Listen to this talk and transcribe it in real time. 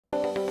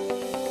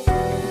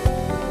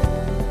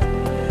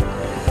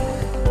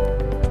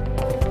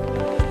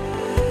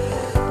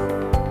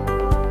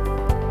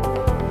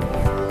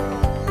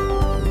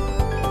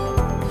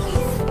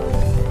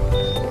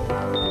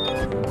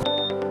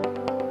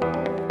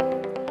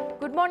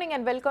morning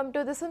and welcome to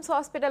the Sims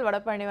Hospital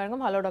Vadapalani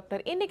வழங்கும் hello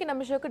doctor. இன்னைக்கு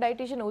நம்ம ஷோக்கு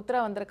டயட்டீஷியன் உத்ரா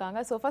வந்திருக்காங்க.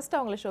 ஸோ ஃபர்ஸ்ட்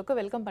அவங்கள ஷோக்கு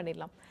வெல்கம்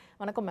பண்ணிடலாம்.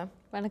 வணக்கம் மேம்.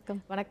 வணக்கம்.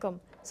 வணக்கம்.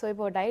 ஸோ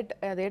இப்போ டயட்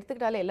அதை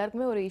எடுத்துக்கிட்டாலே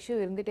எல்லாருக்குமே ஒரு இஷ்யூ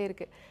இருந்துகிட்டே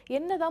இருக்கு.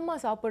 என்னதாம்மா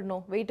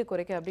சாப்பிடணும் வெயிட்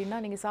குறைக்க அப்படின்னா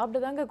நீங்கள்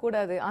சாப்பிடதாங்க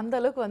கூடாது, அந்த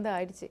அளவுக்கு வந்து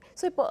ஆயிடுச்சு.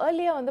 ஸோ இப்போ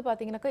ஏர்லியாக வந்து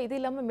பார்த்தீங்கன்னாக்கா இது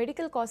இல்லாமல்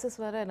மெடிக்கல் காசஸ்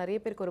வர நிறைய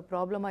பேருக்கு ஒரு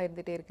ப்ராப்ளமாக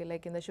இருந்துகிட்டே இருக்குது.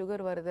 லைக் இந்த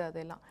சுகர் வருது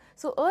அதெல்லாம்.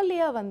 ஸோ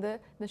ஏர்லியாக வந்து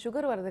இந்த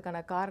சுகர்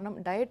வர்றதுக்கான காரணம்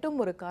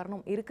டயட்டும் ஒரு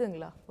காரணம்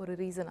இருக்குங்களா, ஒரு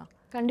ரீசனா?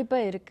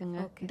 கண்டிப்பாக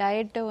இருக்குங்க.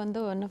 டயட்டு வந்து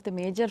one of the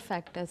major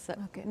factors.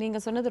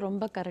 நீங்கள் சொன்னது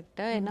ரொம்ப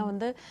கரெக்டாக. ஏன்னா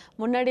வந்து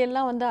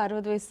முன்னாடியெல்லாம் வந்து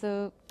 60 வயசு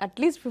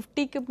அட்லீஸ்ட்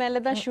 50க்கு மேலே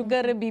தான்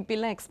சுகர்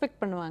பிபிலாம்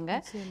எக்ஸ்பெக்ட் பண்ணுவாங்க.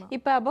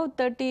 இப்போ அபவ்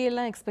 30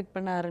 எல்லாம் எக்ஸ்பெக்ட்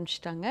பண்ண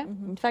ஆரம்பிச்சிட்டாங்க.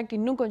 இன்ஃபேக்ட்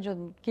இன்னும்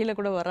கொஞ்சம் கீழே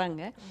கூட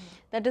வராங்க.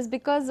 தட் இஸ்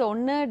பிகாஸ்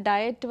ஒன்று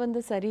டயட் வந்து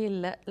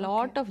சரியில்லை.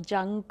 Lot of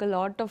junk,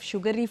 lot of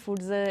sugary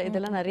foods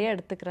இதெல்லாம் நிறைய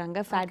எடுத்துக்கிறாங்க.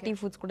 ஃபேட்டி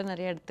ஃபுட்ஸ் கூட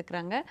நிறைய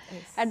எடுத்துக்கிறாங்க.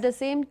 அட் த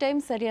சேம்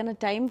டைம் சரியான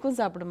டைமுக்கும்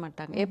சாப்பிட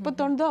மாட்டாங்க. எப்போ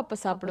தோணுதோ அப்போ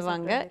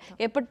சாப்பிடுவாங்க,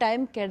 எப்போ டைம்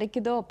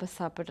கிடைக்குதோ அப்போ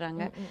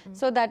சாப்பிட்றாங்க.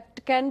 So that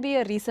can be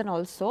a reason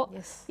also.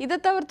 இதை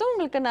தவிர்த்தும்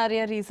உங்களுக்கு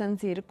நிறைய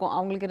ரீசன்ஸ் இருக்கும்.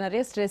 அவங்களுக்கு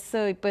நிறைய ஸ்ட்ரெஸ்,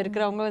 இப்போ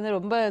இருக்கிறவங்க வந்து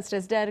ரொம்ப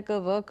ஸ்ட்ரெஸ்டாக இருக்கு,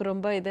 ஒர்க்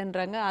ரொம்ப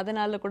இதுன்றாங்க,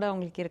 அதனால கூட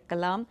அவங்களுக்கு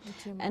இருக்கலாம்.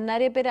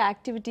 நிறைய பேர்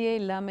ஆக்டிவிட்டியே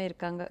இல்லாமல்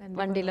இருக்காங்க.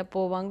 வண்டியில்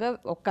போவாங்க,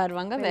 உட்காருவாங்க,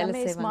 வேலை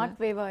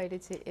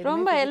செய்வாங்க.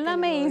 ரொம்ப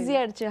எல்லாமே ஈஸி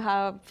ஆயிடுச்சு.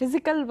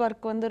 ஃபிசிக்கல்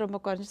ஒர்க் வந்து ரொம்ப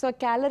குறைஞ்சி. ஸோ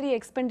கேலரி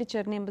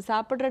எக்ஸ்பெண்டிச்சர், நம்ம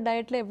சாப்பிட்ற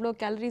டயட்ல எவ்வளோ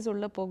கேலரிஸ்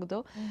உள்ள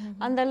போகுதோ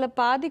அந்த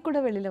பாதி கூட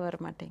வெளியில வர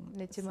மாட்டேங்குது.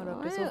 நிச்சயமா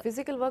டாக்டர். ஸோ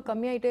ஃபிசிக்கல் ஒர்க்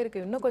கம்மியாயிட்டே இருக்கு.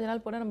 இன்னும் கொஞ்ச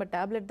நாள் போனால் நம்ம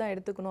டேப்லெட் தான்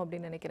எடுத்துக்கணும்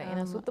அப்படின்னு நினைக்கிறேன்.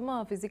 ஏன்னா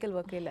சுத்தமாக ஃபிசிக்கல்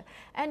ஒர்க் இல்லை.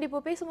 அண்ட் இப்போ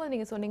பேசும்போது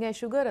நீங்கள் சொன்னீங்க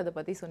சுகர், அதை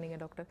பற்றி சொன்னீங்க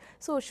டாக்டர்.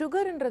 ஸோ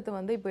சுகர்ன்றது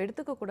வந்து இப்போ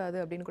எடுத்துக்க கூடாது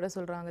அப்படின்னு கூட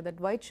சொல்கிறாங்க.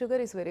 That white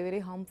sugar is very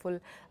very harmful.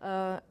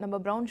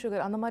 நம்ம ப்ரௌன்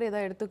சுகர் அந்த மாதிரி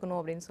எதாவது எடுத்துக்கணும்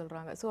அப்படின்னு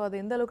சொல்கிறாங்க. ஸோ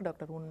அது எந்த அளவுக்கு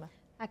டாக்டர் உண்மை?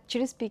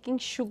 ஆக்சுவலி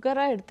ஸ்பீக்கிங்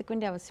சுகராக எடுத்துக்க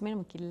வேண்டிய அவசியமே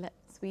நமக்கு இல்லை.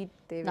 ஸ்வீட்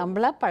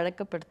நம்மளா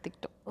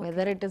பழக்கப்படுத்திக்கிட்டோம்.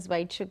 Whether it is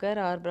white sugar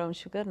R brown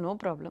sugar, no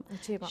problem.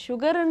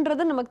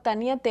 சுகர்ன்றது நமக்கு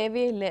தனியாக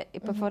தேவையே இல்லை.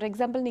 இப்போ ஃபார்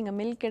எக்ஸாம்பிள் நீங்கள்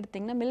மில்க்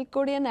எடுத்தீங்கன்னா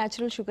மில்கோடைய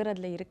நேச்சுரல் சுகர்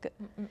அதில் இருக்கு.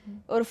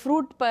 ஒரு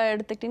ஃப்ரூட்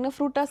எடுத்துக்கிட்டிங்கன்னா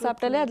ஃப்ரூட்டாக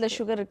சாப்பிட்டாலே அதில்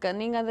சுகர் இருக்கு.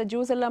 நீங்கள் அந்த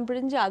ஜூஸ் எல்லாம்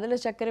பிழிஞ்சு அதில்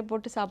சர்க்கரை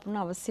போட்டு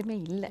சாப்பிடணும் அவசியமே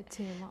இல்லை.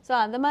 ஸோ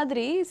அந்த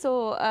மாதிரி ஸோ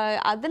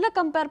அதில்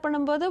கம்பேர்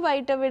பண்ணும்போது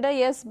ஒயிட்டை விட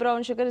S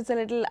brown sugar it's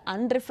little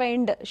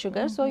unrefined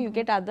sugar. So you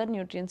get other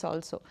nutrients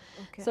also.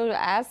 So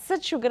as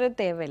such சுகரே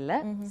தேவையில்லை.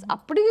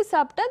 அப்படி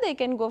சாப்பிட்டா they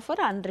can go for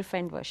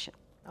unrefined version.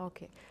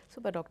 Okay,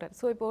 super doctor.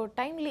 So இப்போது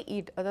டைம்லி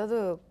ஈட், அதாவது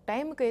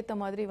டைமுக்கு ஏற்ற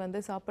மாதிரி வந்து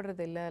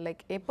சாப்பிட்றது இல்லை,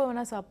 லைக் எப்போ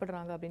வேணால்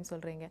சாப்பிட்றாங்க அப்படின்னு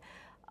சொல்கிறீங்க.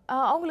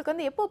 அவங்களுக்கு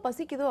வந்து எப்போ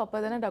பசிக்குதோ அப்போ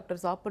தானே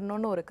டாக்டர்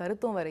சாப்பிட்ணுன்னு ஒரு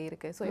கருத்தும் வரை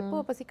இருக்குது. ஸோ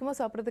எப்போ பசிக்குமோ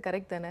சாப்பிட்றது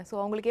கரெக்ட் தானே? ஸோ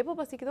அவங்களுக்கு எப்போ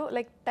பசிக்குதோ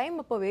லைக் டைம்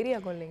அப்போ வேரி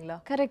ஆகும் இல்லைங்களா?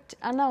 கரெக்ட்.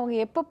 ஆனால் அவங்க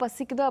எப்போ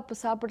பசிக்குதோ அப்போ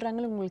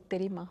சாப்பிட்றாங்கன்னு உங்களுக்கு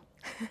தெரியுமா?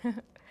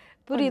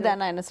 புரியுதா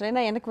நான் என்ன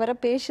சொல்றேன்? எனக்கு வர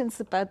பேஷன்ஸ்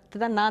பார்த்து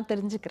தான் நான்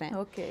தெரிஞ்சுக்கிறேன்.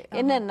 ஓகே,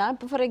 என்னன்னா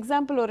இப்போ ஃபார்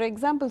எக்ஸாம்பிள் ஒரு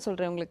எக்ஸாம்பிள்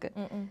சொல்கிறேன் உங்களுக்கு.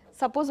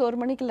 சப்போஸ் 1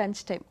 மணிக்கு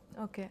லஞ்ச் டைம்.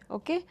 ஓகே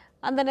ஓகே,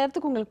 அந்த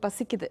நேரத்துக்கு உங்களுக்கு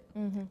பசிக்குது.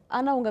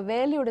 ஆனால் உங்கள்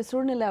வேலையோட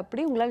சூழ்நிலை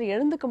அப்படி உங்களால்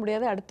எழுந்துக்க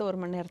முடியாது அடுத்த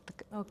 1 மணி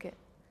நேரத்துக்கு. ஓகே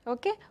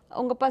ஓகே,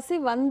 உங்கள் பசி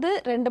வந்து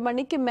 2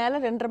 மணிக்கு மேலே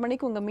 2:30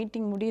 மணிக்கு உங்கள்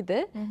மீட்டிங் முடியுது.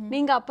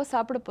 நீங்கள் அப்போ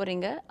சாப்பிட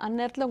போகிறீங்க.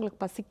 அந்நேரத்தில் உங்களுக்கு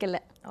பசிக்கலை.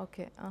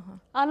 ஓகே,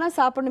 ஆனால்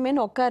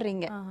சாப்பிடணுமேனு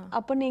உட்காடுறீங்க.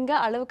 அப்போ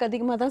நீங்கள் அளவுக்கு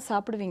அதிகமாக தான்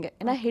சாப்பிடுவீங்க.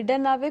 ஏன்னா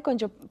ஹிடனாகவே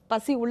கொஞ்சம்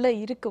பசி உள்ளே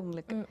இருக்கு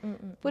உங்களுக்கு.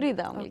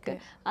 புரியுதா உங்களுக்கு?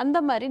 அந்த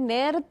மாதிரி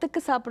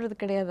நேரத்துக்கு சாப்பிட்றது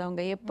கிடையாது.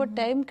 அவங்க எப்போ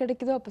டைம்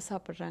கிடைக்குதோ அப்போ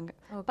சாப்பிட்றாங்க.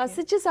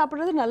 பசிச்சு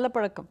சாப்பிட்றது நல்ல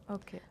பழக்கம்.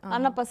 ஓகே,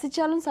 ஆனால்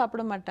பசிச்சாலும்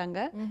சாப்பிட மாட்டாங்க.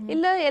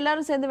 இல்லை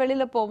எல்லாரும் சேர்ந்து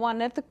வெளியில் போவோம்,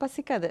 அந்நேரத்துக்கு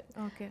பசிக்காது.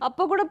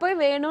 அப்போ கூட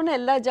போய் வேணும்னு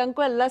எல்லா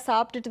ஜங்கும் எல்லாம்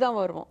சாப்பிட்டுட்டு தான்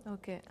வருவோம்.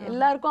 ஓகே,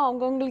 எல்லாருக்கும்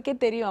அவங்கவுங்களுக்கே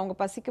தெரியும் அவங்க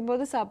பசிக்கும்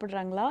போது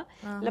சாப்பிட்றாங்களா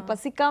இல்லை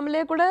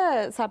பசிக்காமலே கூட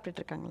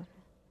சாப்பிட்டுட்டு இருக்காங்களா.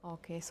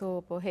 ஓகே, ஸோ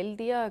இப்போ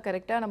ஹெல்த்தியாக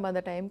கரெக்டாக நம்ம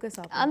அந்த டைமுக்கு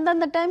சாப்பிடணும்.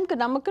 அந்தந்த டைமுக்கு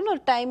நமக்குன்னு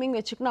ஒரு டைமிங்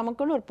வச்சுக்கணும்,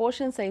 நமக்குன்னு ஒரு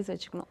போர்ஷன் சைஸ்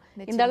வச்சுக்கணும்.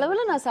 இந்த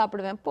அளவில் நான்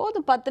சாப்பிடுவேன்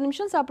போதும், 10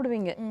 நிமிஷம்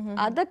சாப்பிடுவீங்க.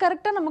 அதை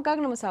கரெக்டாக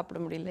நமக்காக நம்ம சாப்பிட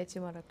முடியல.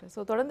 நிச்சயமா டாக்டர்.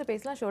 ஸோ தொடர்ந்து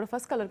பேசலாம். ஷோட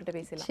ஃபர்ஸ்ட் காலர் கிட்ட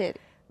பேசலாம். சரி,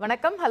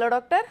 வணக்கம். Hello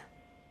doctor.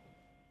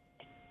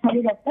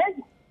 ஹலோ டாக்டர்,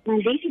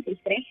 நான் டெய்ஸி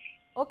பேசுகிறேன்.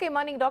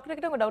 ஓகேம்மா, நீங்கள் டாக்டர்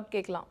கிட்ட உங்கள் டவுட்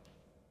கேட்கலாம்.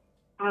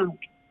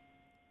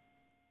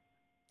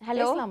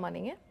 ஹலோ, பேசலாமா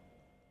நீங்கள்?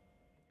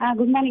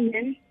 Good morning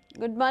ma'am.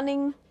 Good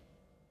morning.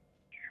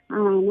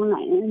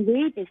 நான்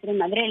தேவி பேசுகிறேன்,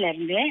 மதுரையில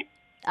இருந்து.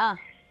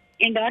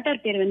 என் டாட்டர்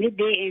பேர் வந்து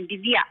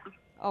திவ்யா.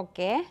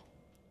 ஓகே,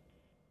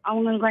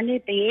 அவங்களுக்கு வந்து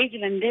இப்போ ஏஜ்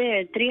வந்து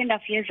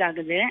 3.5 இயர்ஸ்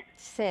ஆகுது.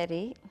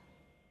 சரி.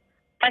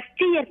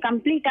 ஃபர்ஸ்ட் இயர்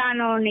கம்ப்ளீட்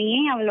ஆனோடனே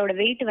அவளோட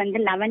வெயிட்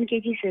வந்து 11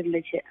 kgs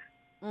இருந்துச்சு.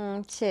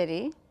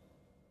 சரி.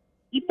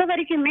 இப்போ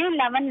வரைக்குமே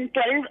 11,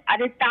 12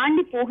 அதை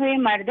தாண்டி போகவே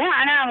மாறுது.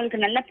 ஆனால்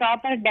அவளுக்கு நல்ல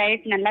ப்ராப்பர்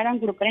டயட் நல்லா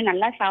தான் கொடுக்குறேன்,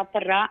 நல்லா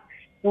சாப்பிட்றா,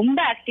 ரொம்ப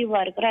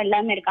ஆக்டிவாக இருக்கிறா,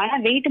 எல்லாமே இருக்கு.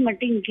 ஆனால் வெயிட்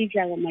மட்டும்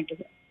இன்க்ரீஸ் ஆக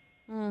மாட்டேது.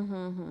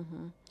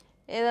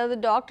 ஏதாவது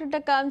டாக்டர்கிட்ட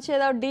காமிச்சு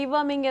ஏதாவது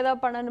டிவார்மிங்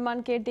ஏதாவது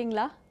பண்ணணுமான்னு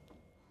கேட்டிங்களா?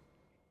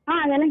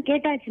 அதெல்லாம்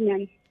கேட்டாச்சு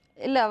மேம்.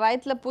 இல்ல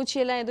வயிற்றுல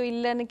பூச்சியெல்லாம் எதுவும்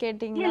இல்லைன்னு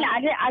கேட்டீங்களா?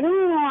 இல்ல,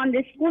 அதுவும் அந்த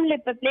ஸ்கூல்ல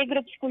இப்ப பிளே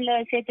குரூப் ஸ்கூல்ல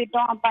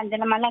சேர்த்துட்டோம். அப்ப அந்த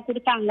நம்ம எல்லாம்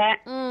கொடுத்தாங்க,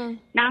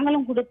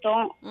 நாங்களும்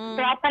கொடுத்தோம்.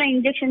 ப்ராப்பரா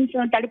இன்ஜெக்ஷன்ஸ்,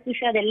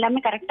 தடுப்பூசி அது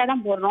எல்லாமே கரெக்டா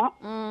தான் போடுறோம்.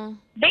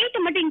 வெயிட்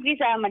மட்டும்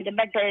இன்க்ரீஸ் ஆக மாட்டேது.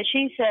 But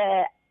she is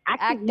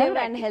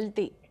active and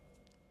healthy.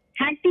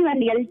 Active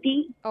and healthy.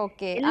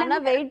 Okay. ஆனா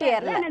வெயிட்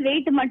ஏறல. ஆனா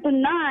வெயிட் மட்டும்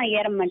தான்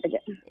ஏற மாட்டேது.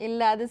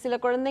 இல்ல அது சில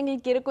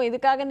குழந்தைங்களுக்கு இருக்கும்.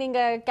 இதுக்காக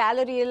நீங்க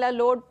கேலரி எல்லாம்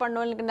லோட்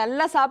பண்ணணும்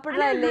நல்லா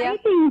சாப்பிடுறா இல்லையா?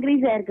 ஹைட்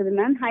இன்க்ரீஸ் ஆயிருக்குது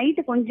மேம்.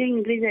 ஹைட் கொஞ்சம்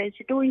இன்க்ரீஸ்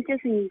ஆயிருச்சு. 2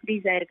 inches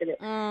இன்க்ரீஸ் ஆயிருக்குது.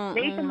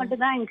 வெயிட்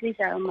மட்டும் தான்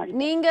இன்க்ரீஸ் ஆக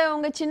மாட்டேங்குது. நீங்க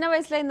உங்க சின்ன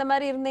வயசுல இந்த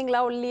மாதிரி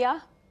இருந்தீங்களா ஒல்லியா?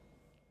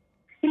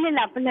 இல்ல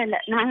அப்படிலாம் இல்ல,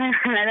 நான்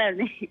நல்லாதான்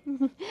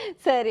இருந்தேன்.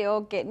 சரி,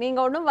 ஓகே. நீங்க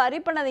ஒன்றும் வரி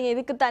பண்ணாதீங்க.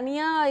 இதுக்கு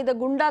தனியா இதை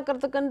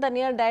குண்டாக்குறதுக்குன்னு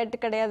தனியா டயட்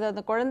கிடையாது.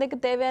 அந்த குழந்தைக்கு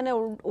தேவையான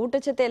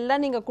ஊட்டச்சத்து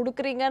எல்லாம் நீங்க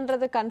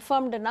கொடுக்குறீங்கன்றது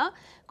கன்ஃபார்ம்டுனா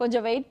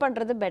கொஞ்சம் வெயிட்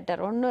பண்றது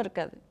பெட்டர். ஒன்றும்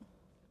இருக்காது.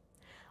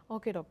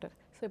 Okay doctor.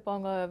 ஸோ இப்போ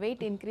அவங்க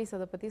வெயிட் இன்க்ரீஸ்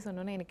அதை பற்றி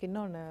சொன்னோன்னே எனக்கு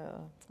இன்னொன்று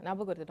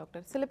ஞாபகம் வருது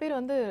டாக்டர். சில பேர்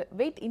வந்து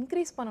வெயிட்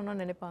இன்க்ரீஸ்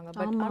பண்ணணும்னு நினைப்பாங்க,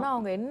 பட் ஆனால்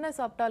அவங்க என்ன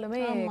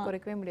சாப்பிட்டாலுமே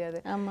குறைக்கவே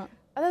முடியாது. ஆமா.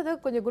 அதாவது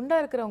கொஞ்சம் குண்டா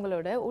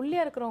இருக்கிறவங்களோட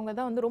ஒல்லியா இருக்கிறவங்க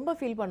தான் வந்து ரொம்ப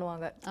ஃபீல்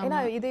பண்ணுவாங்க. ஏன்னா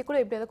இதை கூட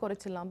எப்படியாவது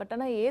குறைச்சிடலாம், பட்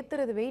ஆனால்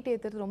ஏத்துறது வெயிட்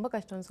ஏத்துறது ரொம்ப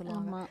கஷ்டம்னு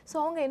சொல்லுவாங்க. ஸோ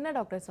அவங்க என்ன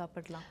டாக்டர்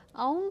சாப்பிடலாம்?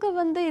 அவங்க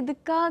வந்து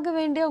இதுக்காக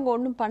வேண்டி அவங்க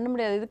ஒன்றும் பண்ண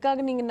முடியாது.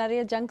 இதுக்காக நீங்க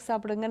நிறைய ஜங்க்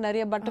சாப்பிடுங்க,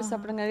 நிறைய பட்டர்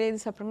சாப்பிடுங்க, நிறைய இது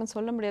சாப்பிடுங்கன்னு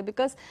சொல்ல முடியாது.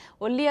 பிகாஸ்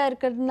ஒல்லியா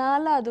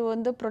இருக்கிறதுனால அது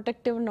வந்து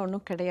ப்ரொடெக்டிவ்னு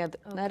ஒன்றும் கிடையாது.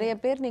 நிறைய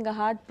பேர் நீங்க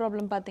ஹார்ட்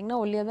ப்ராப்ளம் பார்த்தீங்கன்னா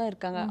ஒல்லியா தான்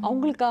இருக்காங்க.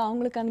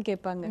 அவங்களுக்கான்னு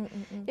கேட்பாங்க.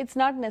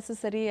 இட்ஸ் நாட்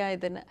நெசசரி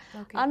இதுன்னு.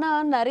 ஆனா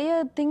நிறைய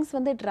திங்ஸ்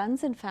வந்து it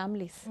runs in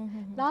families.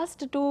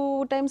 Last 2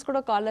 times கூட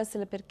காலர்ஸ்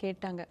சில பேர்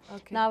கேட்டாங்க,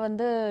 நான்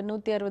வந்து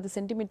 160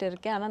 சென்டிமீட்டர்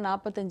இருக்கேன், ஆனா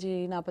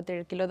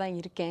 45-47 கிலோ தான்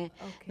இருக்கேன்,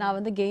 நான்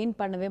வந்து கெயின்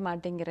பண்ணவே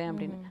மாட்டேங்கிறேன்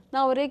அப்படின்னு.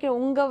 நான் ஒரே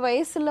உங்க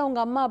வயசுல உங்க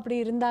அம்மா அப்படி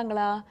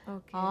இருந்தாங்களா?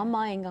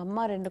 ஆமா, எங்க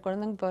அம்மா 2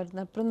 குழந்தைங்க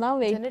பிறந்த அப்புறம் தான்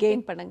வெயிட்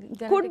கெயின்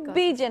பண்ணாங்க. Could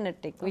be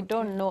genetic, we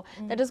don't know.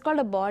 that is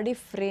called a body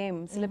frame.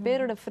 சில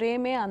பேரோட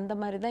ஃப்ரேமே அந்த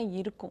மாதிரி தான்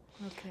இருக்கும்.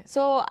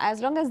 So as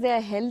long as they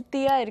are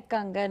healthy-ஆ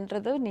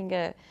இருக்காங்கன்றது நீங்க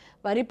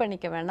வரி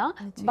பண்ணிக்க வேணாம்.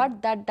 But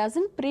that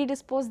doesn't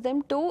predispose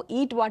them to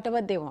eat what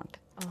ever they want.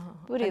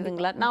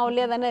 புரியுதுங்களா? நான்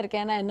ஒல்லியா தானே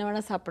இருக்கேன், நான் என்ன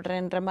வேணா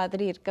சாப்பிட்றேன்ற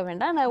மாதிரி இருக்க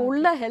வேண்டாம். நான்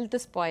உள்ள ஹெல்த்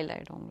ஸ்பாயில்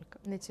ஆயிடும் உங்களுக்கு.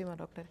 நிச்சயமா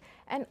டாக்டர்.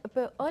 அண்ட்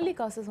இப்போ ஏர்லி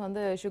காசஸ்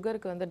வந்து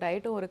சுகருக்கு வந்து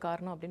டயட்டும் ஒரு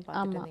காரணம் அப்படின்னு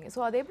பார்த்துருந்தீங்க.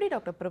 ஸோ அதை எப்படி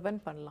டாக்டர்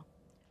ப்ரிவென்ட் பண்ணலாம்?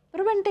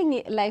 ப்ரிவென்டிங்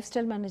லைஃப்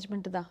ஸ்டைல்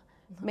மேனேஜ்மெண்ட் தான்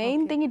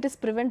main thing. It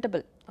is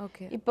preventable.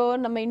 இப்போ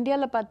நம்ம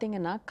இந்தியாவில்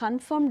பார்த்தீங்கன்னா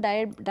கன்ஃபார்ம்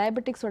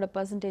டயபெட்டிக்ஸோட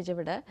பர்சன்டேஜை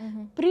விட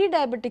pre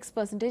diabetics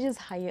percentage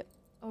is higher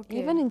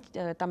even in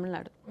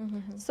Tamil Nadu.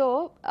 So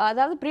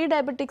அதாவது ப்ரீ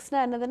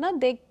டயபெட்டிக்ஸ்னா என்னதுன்னா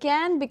தே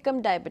கேன் பிகம்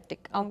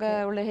டயபெட்டிக். அவங்க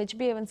உள்ள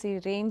HbA1c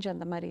ரேஞ்ச்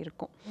அந்த மாதிரி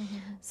இருக்கும்.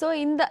 ஸோ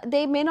இந்த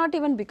தே may not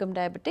even become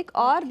diabetic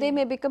or they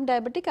May become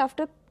diabetic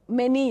after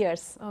many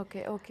years.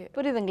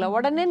 புரியுதுங்களா?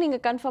 உடனே நீங்க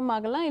கன்ஃபார்ம்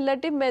ஆகலாம்,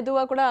 இல்லாட்டி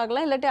மெதுவா கூட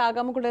ஆகலாம், இல்லாட்டி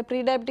ஆகாம கூட ப்ரீ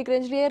டயபெட்டிக்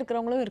ரேஞ்ச்லயே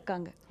இருக்கிறவங்களும்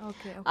இருக்காங்க.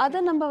 அதை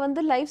நம்ம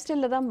வந்து லைஃப்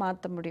ஸ்டைல்ல தான்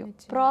மாற்ற முடியும்.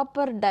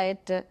 ப்ராப்பர்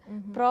டயட்டு,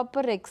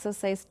 ப்ராப்பர்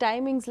எக்ஸசைஸ்,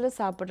 டைமிங்ஸ்ல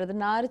சாப்பிட்றது,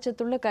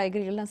 நார்ச்சத்துள்ள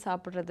காய்கறிகள்லாம்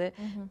சாப்பிட்றது,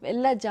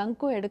 எல்லா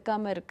ஜங்க்கும்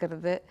எடுக்காம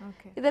இருக்கிறது,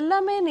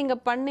 இதெல்லாமே நீங்க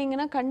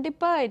பண்ணீங்கன்னா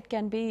கண்டிப்பா it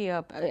can be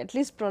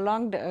at least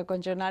prolonged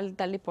கொஞ்ச நாள்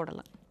தள்ளி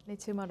போடலாம்.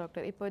 நிச்சயமா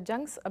டாக்டர். இப்போ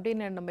ஜங்க்ஸ்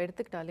அப்படின்னு நம்ம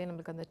எடுத்துக்கிட்டாலே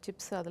நம்மளுக்கு அந்த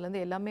சிப்ஸ் அதுலேருந்து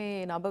எல்லாமே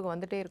ஞாபகம்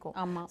வந்துட்டே இருக்கும்.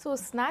 ஆமாம். ஸோ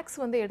ஸ்நாக்ஸ்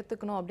வந்து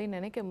எடுத்துக்கணும் அப்படின்னு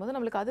நினைக்கும் போது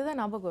நம்மளுக்கு அதுதான்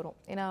ஞாபகம் வரும்.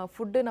 ஏன்னா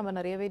ஃபுட்டு நம்ம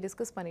நிறையவே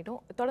டிஸ்கஸ்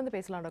பண்ணிட்டோம். தொடர்ந்து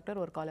பேசலாம் டாக்டர்.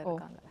 ஒரு காலர்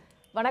இருக்காங்க.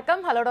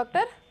 வணக்கம். Hello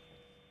doctor.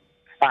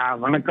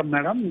 வணக்கம்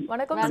மேடம்.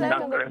 வணக்கம் சார்.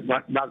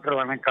 டாக்டர்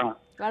வணக்கம்.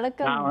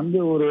 வணக்கம். நான்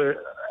வந்து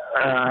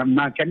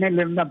நான்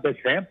சென்னையில இருந்து தான்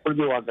பேசுறேன்,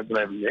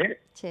 புழுதிவாக்கத்துல இருந்து.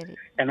 சரி.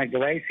 எனக்கு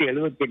வயசு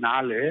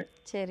 74.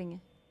 சரிங்க.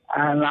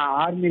 நான்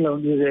ஆர்மில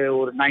வந்து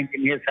ஒரு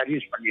 19 இயர்ஸ்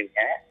சர்வீஸ்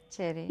பண்ணியிருக்கேன்.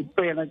 சரி.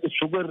 இப்போ எனக்கு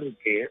சுகர்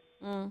இருக்கு.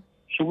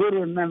 சுகர்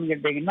என்னன்னு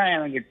கேட்டீங்கன்னா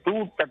எனக்கு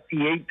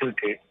 238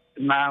 இருக்கு.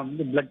 நான்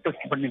வந்து பிளட்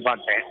டெஸ்ட் பண்ணி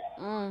பார்த்தேன்,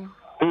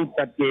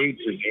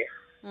 238 இருக்கு.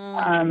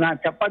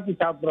 நான் சப்பாத்தி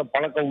சாப்பிட்ற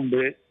பழக்கம்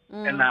உண்டு.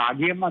 என்ன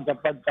அதிகமா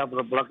சப்பாத்தி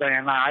சாப்பிட்ற பழக்கம்,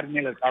 ஏன்னா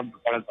ஆர்மியில சாப்பிட்ற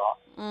பழக்கம்.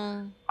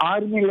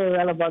 ஆர்மியில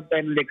வேலை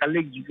பார்த்த என்னுடைய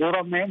கல்லீக்ஸ்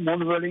பூராமே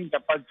 3 வேளையும்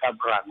சப்பாத்தி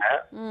சாப்பிடுறாங்க.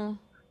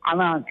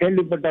 ஆனா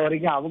கேள்விப்பட்ட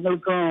வரைக்கும்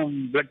அவங்களுக்கும்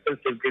பிளட்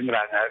டெஸ்ட்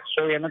இருக்குங்கிறாங்க.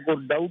 ஸோ எனக்கு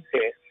ஒரு டவுட்,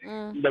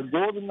 இந்த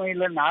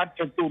கோதுமையில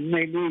நார்ச்சத்து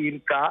உண்மையிலேயே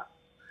இருக்கா?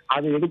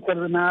 அது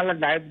எடுக்கிறதுனால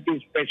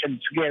டயபெட்டிஸ்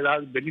பேஷண்ட்ஸ்க்கு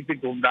ஏதாவது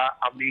பெனிஃபிட் உண்டா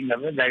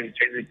அப்படிங்கறத தயவு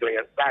செய்து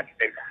கிளியர்.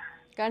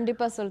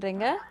 கண்டிப்பா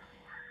சொல்றீங்க.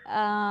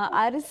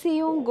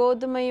 அரிசியும்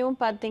கோதுமையும்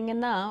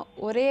பார்த்தீங்கன்னா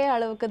ஒரே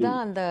அளவுக்கு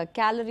தான் அந்த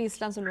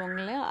கேலரிஸ்லாம்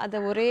சொல்லுவாங்களே,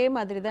 அது ஒரே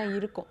மாதிரி தான்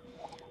இருக்கும்.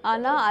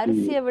 ஆனால்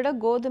அரிசியை விட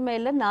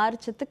கோதுமையில்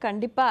நார்ச்சத்து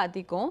கண்டிப்பாக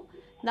அதிகம்.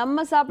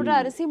 நம்ம சாப்பிட்ற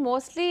அரிசி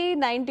மோஸ்ட்லி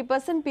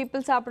 90%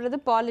 பீப்புள் சாப்பிட்றது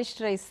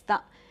பாலிஷ்ட் ரைஸ்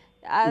தான்.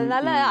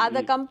 அதனால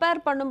அதை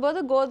கம்பேர்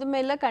பண்ணும்போது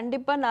கோதுமையில்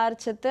கண்டிப்பாக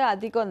நார்ச்சத்து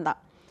அதிகம் தான்.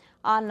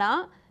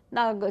 ஆனால்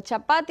நான்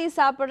சப்பாத்தி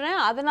சாப்பிட்றேன்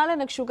அதனால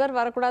எனக்கு சுகர்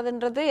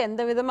வரக்கூடாதுன்றது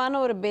எந்த விதமான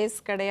ஒரு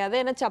பேஸ் கிடையாது.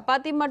 ஏன்னா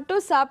சப்பாத்தி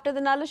மட்டும்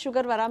சாப்பிட்டதுனால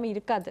சுகர் வராமல்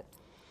இருக்காது.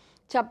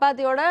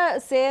 சப்பாத்தியோட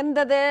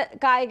சேர்ந்தது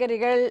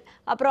காய்கறிகள்,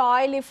 அப்புறம்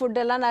ஆயிலி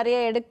ஃபுட்டெல்லாம் நிறைய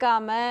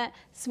எடுக்காமல்,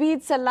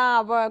 ஸ்வீட்ஸ்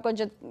எல்லாம்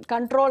கொஞ்சம்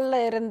கண்ட்ரோலில்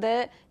இருந்து,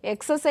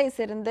 எக்ஸசைஸ்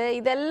இருந்து,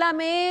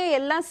 இதெல்லாமே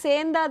எல்லாம்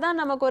சேர்ந்தாதான்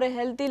நமக்கு ஒரு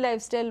ஹெல்த்தி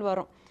லைஃப் ஸ்டைல்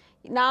வரும்.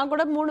 நான்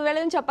கூட 3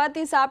 வேளையும்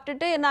சப்பாத்தி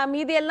சாப்பிட்டுட்டு நான்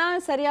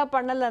மீதியெல்லாம் சரியாக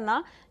பண்ணலைன்னா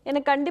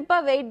எனக்கு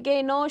கண்டிப்பாக வெயிட்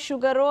கெயினோ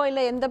சுகரோ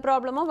இல்லை எந்த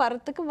ப்ராப்ளமோ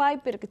வரத்துக்கு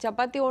வாய்ப்பு இருக்குது.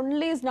 Chapati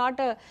only is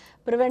not a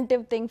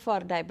preventive thing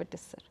for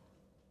diabetes sir.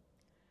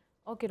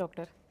 Okay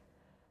doctor.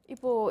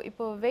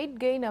 இப்போ வெயிட்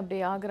கெயின் அப்படி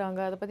ஆகுறாங்க,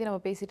 அதை பத்தி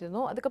நம்ம பேசிட்டு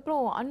இருந்தோம்.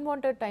 அதுக்கப்புறம்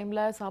அன்வான்ட்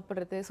டைம்ல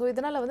சாப்பிடுறது. ஸோ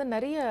இதனால வந்து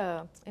நிறைய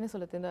என்ன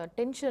சொல்றது, இந்த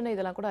டென்ஷன்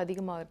இதெல்லாம் கூட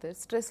அதிகமாகுது,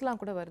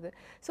 ஸ்ட்ரெஸ்லாம் கூட வருது.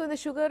 ஸோ இந்த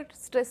சுகர்,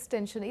 ஸ்ட்ரெஸ்,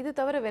 டென்ஷன் இது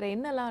தவிர வேற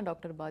என்னெல்லாம்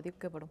டாக்டர்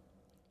பாதிக்கப்படும்?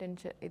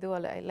 Tension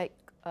இதுவால like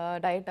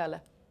டயட்டால?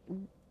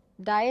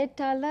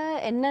 டயட்டால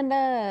என்னென்ன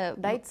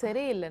டயட்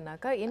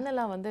சரியில்லைனாக்கா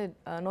என்னெல்லாம் வந்து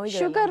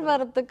நோய்கள் சுகர்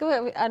வரதுக்கு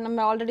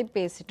நம்ம ஆல்ரெடி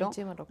பேசிட்டோம்.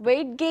 நிச்சயமா டாக்டர்.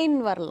 வெயிட் கெயின்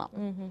வரலாம்.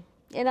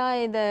 ஏன்னா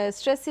இந்த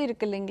ஸ்ட்ரெஸ்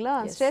இருக்கு இல்லைங்களா,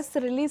 stress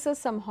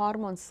releases some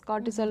hormones,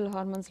 cortisol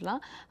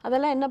ஹார்மோன்ஸ்லாம்.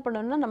 அதெல்லாம் என்ன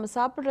பண்ணணும்னா நம்ம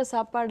சாப்பிட்ற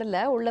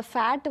சாப்பாடுல உள்ள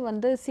ஃபேட்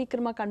வந்து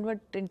சீக்கிரமா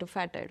கன்வெர்ட் இன்டு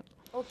ஃபேட் ஆயிடும்.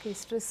 ஓகே.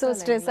 ஸ்ட்ரெஸ். ஸோ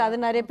ஸ்ட்ரெஸ் அது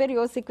நிறைய பேர்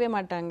யோசிக்கவே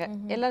மாட்டாங்க.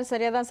 எல்லாரும்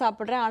சரியாக தான்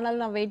சாப்பிட்றேன்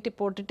ஆனாலும் நான் வெயிட்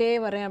போட்டுட்டே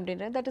வரேன்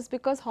அப்படின்றது. தட் இஸ்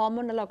பிகாஸ்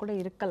ஹார்மோனலாக கூட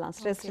இருக்கலாம்,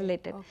 ஸ்ட்ரெஸ்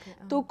ரிலேட்டட்.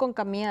 தூக்கம்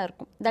கம்மியாக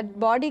இருக்கும். That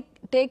body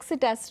takes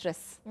it as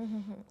stress.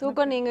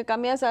 தூக்கம் நீங்கள்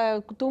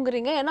கம்மியாக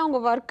தூங்குறீங்க ஏன்னா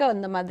உங்கள் ஒர்க்கு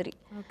அந்த மாதிரி.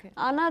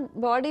 ஆனால்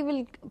பாடி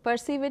will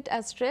perceive it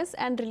as stress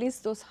and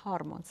release those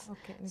hormones.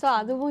 So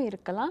அதுவும்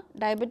இருக்கலாம்.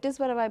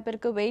 டயபெட்டிஸ் வர வாய்ப்பு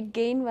இருக்குது, வெயிட்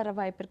கெயின் வர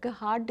வாய்ப்பு இருக்குது,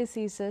 ஹார்ட்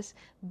டிசீசஸ்,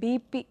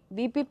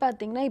 பிபி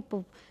பார்த்தீங்கன்னா இப்போ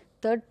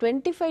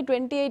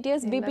 25-28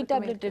 இயர்ஸ் பிபி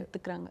டேப்லெட்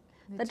எடுத்துக்கிறாங்க.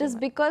 தட் இஸ்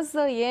பிகாஸ்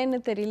ஏன்னு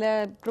தெரியல,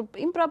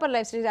 இம்ப்ராப்பர்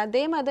லைஃப் ஸ்டைல்.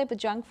 அதே மாதிரி தான் இப்போ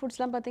ஜங்க்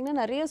ஃபுட்ஸ்லாம்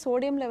பார்த்தீங்கன்னா நிறைய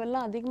சோடியம்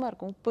லெவல்லாம் அதிகமாக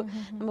இருக்கும். உப்பு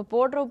நம்ம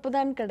போடுற உப்பு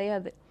தான்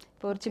கிடையாது.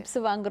 இப்போ ஒரு சிப்ஸ்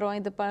வாங்குறோம்,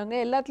 இது பாருங்க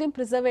எல்லாத்துலேயும்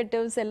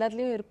ப்ரிசர்வேட்டிவ்ஸ்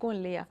எல்லாத்துலேயும் இருக்கும்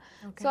இல்லையா.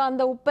 ஸோ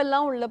அந்த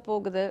உப்பெல்லாம் உள்ளே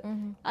போகுது.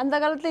 அந்த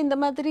காலத்தில் இந்த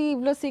மாதிரி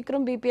இவ்வளோ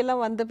சீக்கிரம் பிபி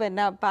எல்லாம் வந்து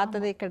நான்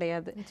பார்த்ததே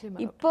கிடையாது.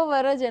 இப்போ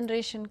வர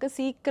ஜென்ரேஷனுக்கு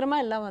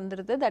சீக்கிரமாக எல்லாம்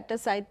வந்துடுது. That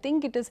is I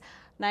think it is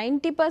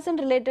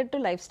 90% related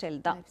to life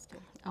style தான்.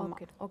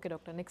 Okay. Okay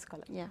doctor. Next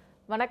caller.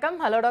 வணக்கம்.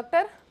 Hello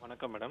doctor.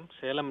 வணக்கம் மேடம்,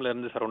 சேலம்ல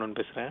இருந்து சரவணன்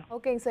பேசுறேன்.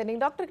 ஓகேங்க சார்,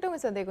 நீங்க டாக்டர் கிட்ட உங்க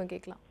சந்தேகம்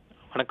கேட்கலாம்.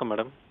 வணக்கம்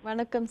மேடம்.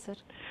 வணக்கம் சார்.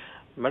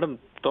 மேடம்,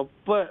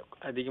 தொப்பை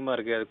அதிகமா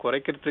இருக்கு, அது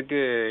குறைக்கிறதுக்கு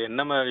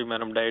என்ன மாதிரி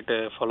மேடம் டயட்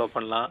ஃபாலோ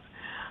பண்ணலாம்?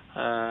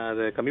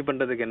 அதை கம்மி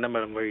பண்றதுக்கு என்ன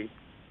மேடம் வழி?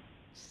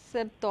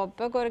 சார்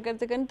தொப்பை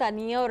குறைக்கிறதுக்குன்னு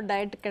தனியாக ஒரு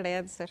டயட்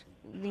கிடையாது சார்.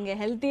 நீங்கள்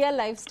ஹெல்த்தியாக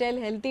லைஃப் ஸ்டைல்,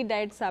 ஹெல்த்தி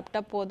டயட்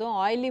சாப்பிட்டா போதும்.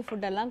 ஆயிலி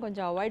ஃபுட்டெல்லாம்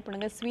கொஞ்சம் அவாய்ட்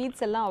பண்ணுங்கள்.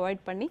 ஸ்வீட்ஸ் எல்லாம்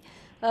அவாய்ட் பண்ணி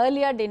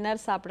ஏர்லியாக டின்னர்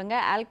சாப்பிடுங்க.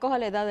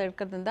 ஆல்கோஹால் ஏதாவது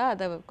எடுக்கிறது இருந்தால்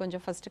அதை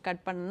கொஞ்சம் ஃபஸ்ட்டு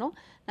கட் பண்ணணும்.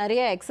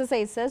 நிறைய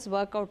எக்ஸசைசஸ்,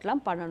 ஒர்க்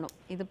அவுட்லாம் பண்ணணும்.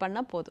 இது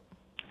பண்ணால் போதும்.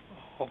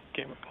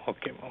 Okay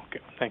okay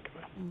okay, thank you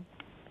ma'am.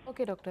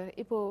 Okay doctor.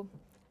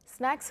 இப்போது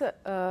snacks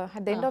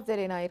at the end of the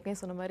டே நான் ஏற்கனவே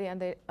சொன்ன மாதிரி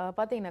அந்த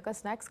பார்த்தீங்கன்னாக்கா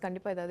ஸ்நாக்ஸ்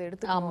கண்டிப்பாக ஏதாவது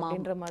எடுத்துக்கணும்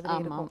அப்படின்ற மாதிரி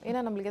இருக்கும்.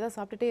 ஏன்னா நம்மளுக்கு ஏதாவது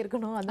சாப்பிட்டுட்டே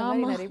இருக்கணும் அந்த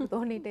மாதிரி நிறைய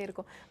தோணிகிட்டே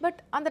இருக்கும். பட்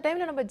அந்த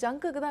டைமில் நம்ம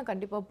ஜங்குக்கு தான்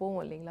கண்டிப்பாக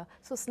போவோம் இல்லைங்களா?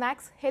 ஸோ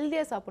ஸ்நாக்ஸ்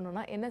ஹெல்த்தியாக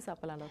சாப்பிடணும்னா என்ன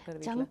சாப்பிடலாம் டாக்டர்?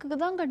 ஜங்குக்கு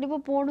தான்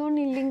கண்டிப்பாக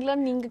போகணும்னு இல்லைங்களா?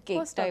 நீங்கள்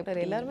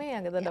டாக்டர் எல்லாருமே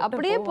அங்கே தான்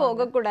அப்படியே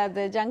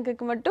போகக்கூடாது,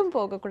 ஜங்குக்கு மட்டும்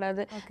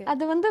போகக்கூடாது.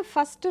 அது வந்து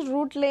ஃபஸ்ட்டு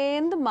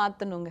ரூட்லேருந்து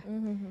மாற்றணுங்க.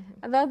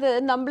 அதாவது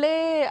நம்மளே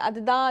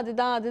அதுதான்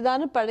அதுதான்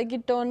அதுதான்னு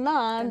பழகிட்டோம்னா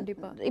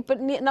இப்போ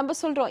நம்ம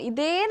சொல்கிறோம்,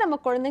 இதே நம்ம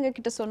குழந்தைங்க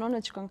கிட்ட சொன்னோம்னு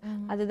வச்சுக்கோங்க,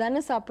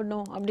 அதுதானே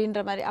சாப்பிடணும் அப்படின்ற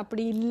மாதிரி.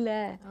 அப்படி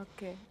இல்லை.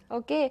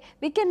 Okay,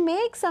 we can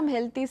make some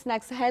healthy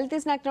snacks. Healthy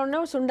ஸ்நாக்ஸ்னா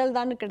சுண்டல்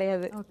தானே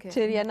கிடையாது.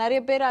 சரியா, நிறைய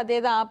பேர் அதே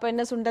தான், அப்போ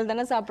என்ன சுண்டல்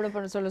தானே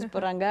சாப்பிட சொல்ல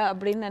போகிறாங்க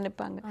அப்படின்னு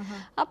நினைப்பாங்க.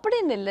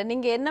 அப்படின்னு இல்லை.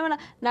 நீங்கள் என்ன வேணா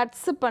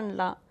நட்ஸ்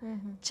பண்ணலாம்.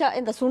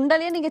 இந்த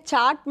சுண்டலையே நீங்கள்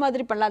சாட்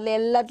மாதிரி பண்ணலாம். அதில்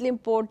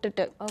எல்லாத்துலேயும்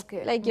போட்டுட்டு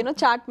லைக்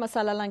சாட்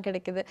மசாலாலாம்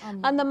கிடைக்குது,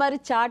 அந்த மாதிரி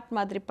சாட்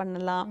மாதிரி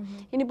பண்ணலாம்.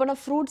 இனி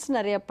போனால் ஃப்ரூட்ஸ்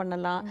நிறைய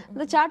பண்ணலாம்.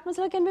 இந்த chat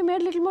masala can be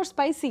made little more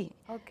spicy.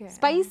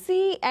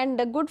 Spicy and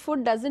a good food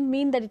doesn't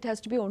mean that it has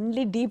to be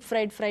only deep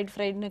fried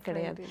னு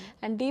கிடையாது.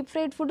 And deep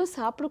fried food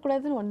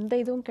சாப்பிடக்கூடாதுன்னு எந்த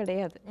இதுவும்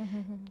கிடையாது.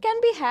 Can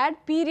be had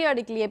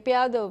periodically,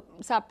 எப்பயாவது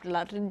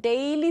சாப்பிடலாம்.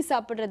 டெய்லி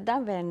சாப்பிட்றது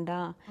தான்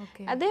வேண்டாம்.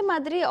 அதே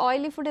மாதிரி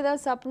ஆயிலி ஃபுட்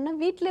ஏதாவது சாப்பிடணும்னா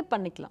வீட்டிலே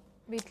பண்ணிக்கலாம்.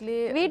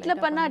 வீட்டில்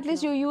பண்ணால்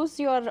at least you use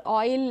your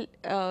oil.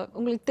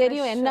 உங்களுக்கு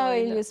தெரியும் என்ன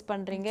ஆயில் யூஸ்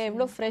பண்ணுறீங்க,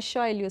 எவ்வளோ ஃப்ரெஷ்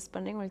ஆயில் யூஸ்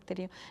பண்ணுறீங்க உங்களுக்கு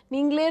தெரியும்.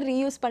 நீங்களே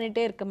ரீயூஸ்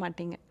பண்ணிகிட்டே இருக்க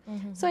மாட்டீங்க.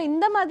 ஸோ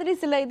இந்த மாதிரி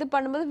சில இது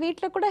பண்ணும்போது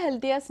வீட்டில் கூட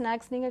ஹெல்த்தியாக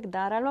ஸ்நாக்ஸ் நீங்கள்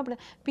தாராளமாக பண்ண.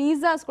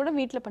 பீஸாஸ் கூட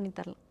வீட்டில் பண்ணி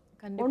தரலாம்,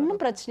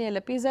 ஒன்றும் பிரச்சனை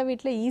இல்லை. பீஸா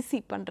வீட்டில்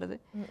ஈஸி பண்ணுறது.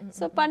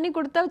 ஸோ பண்ணி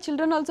கொடுத்தா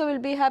children also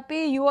will be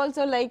happy. You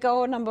also like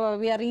நம்ம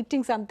we are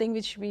eating something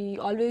which we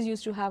always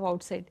use to have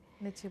out side.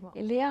 நிச்சயமா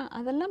இல்லையா,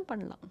 அதெல்லாம்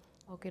பண்ணலாம்.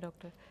 Okay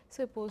doctor. ஸோ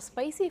இப்போது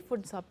ஸ்பைசி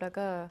ஃபுட்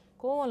சாப்பிட்டாக்கா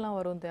கோவம்லாம்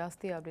வரும்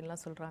ஜாஸ்தி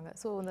அப்படின்லாம் சொல்கிறாங்க.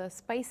 ஸோ இந்த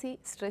ஸ்பைசி,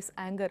 ஸ்ட்ரெஸ்,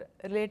 ஆங்கர்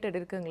ரிலேட்டட்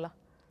இருக்குங்களா?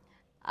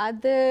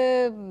 அது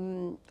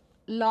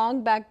லாங்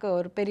பேக்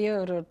ஒரு பெரிய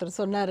ஒருத்தர்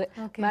சொன்னார்,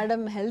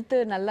 மேடம் ஹெல்த்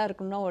நல்லா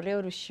இருக்கணும்னா ஒரே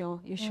ஒரு விஷயம்,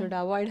 யூ ஷுட்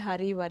அவாய்ட்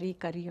ஹரி வரி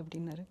கரி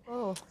அப்படின்னாரு.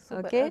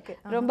 ஓகே,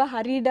 ரொம்ப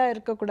ஹரிடா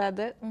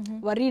இருக்கக்கூடாது,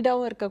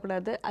 வரிடாவும்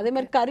இருக்கக்கூடாது. அதே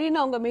மாதிரி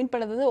கரின்னு அவங்க மீன்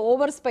பண்ணது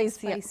over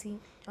spicy.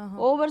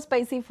 Over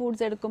spicy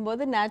foods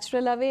எடுக்கும்போது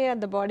நேச்சுரலாகவே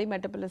அந்த பாடி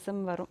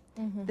மெட்டபாலிசம் வரும்.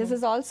 This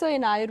is also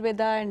in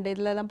Ayurveda and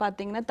இதுலலாம்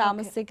பார்த்தீங்கன்னா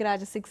தாமசிக்,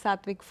 ராஜசிக்,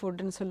 சாத்விக்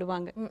ஃபுட்னு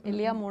சொல்லுவாங்க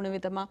இல்லையா, 3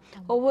 விதமாக.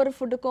 ஒவ்வொரு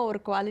ஃபுட்டுக்கும்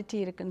ஒரு குவாலிட்டி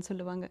இருக்குன்னு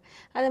சொல்லுவாங்க.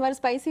 அதே மாதிரி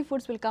spicy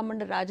foods will come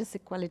under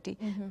rajasic quality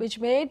which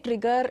may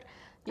trigger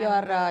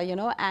your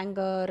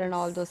anger and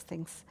all those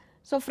things.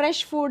 So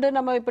fresh food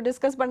நம்ம இப்போ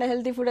டிஸ்கஸ் பண்ண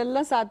ஹெல்த்தி ஃபுட்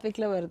எல்லாம்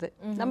சாத்விக்ல வருது.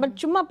 நம்ம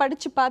சும்மா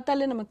படிச்சு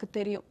பார்த்தாலே நமக்கு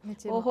தெரியும்,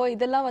 ஓஹோ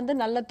இதெல்லாம் வந்து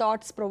நல்ல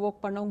தாட்ஸ் ப்ரொவோக்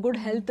பண்ணும், குட்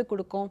ஹெல்த்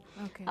கொடுக்கும்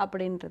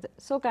அப்படின்றது.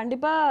 ஸோ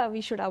கண்டிப்பா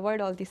we should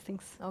avoid all these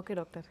things. Okay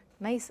doctor,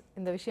 nice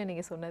இந்த விஷயம்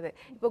நீங்க சொன்னது.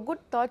 இப்போ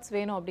குட் தாட்ஸ்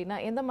வேணும் அப்படின்னா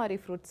எந்த மாதிரி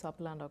ஃப்ரூட்ஸ்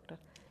சாப்பிடலாம்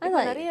டாக்டர்?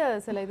 நிறைய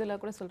சில இதில்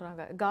கூட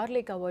சொல்றாங்க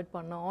கார்லிக் அவாய்ட்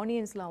பண்ணணும்,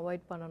 ஆனியன்ஸ்லாம்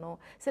அவாய்ட் பண்ணணும்,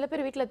 சில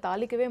பேர் வீட்டில்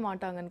தாளிக்கவே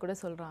மாட்டாங்கன்னு கூட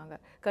சொல்றாங்க,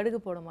 கடுகு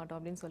போட மாட்டோம்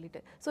அப்படின்னு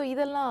சொல்லிட்டு. ஸோ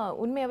இதெல்லாம்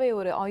உண்மையாவே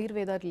ஒரு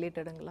ஆயுர்வேதா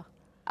ரிலேட்டடுங்களா?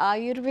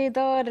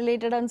 ஆயுர்வேதா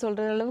ரிலேட்டடான்னு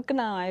சொல்கிற அளவுக்கு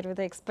நான்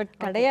ஆயுர்வேதா எக்ஸ்பர்ட்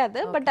கிடையாது.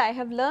 But I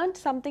have learnt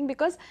something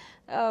because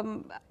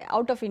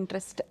out of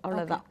interest,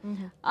 அவ்வளோதான்.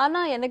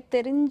 ஆனால் எனக்கு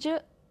தெரிஞ்சு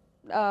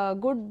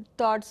குட்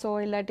தாட்ஸோ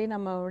இல்லாட்டி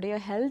நம்மளுடைய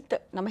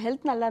நம்ம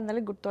ஹெல்த் நல்லா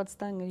இருந்தாலே குட் தாட்ஸ்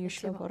தான் இங்கே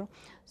யூஸ்வலாக வரும்.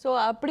 ஸோ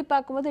அப்படி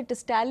பார்க்கும்போது it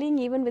is டேலிங்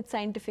even with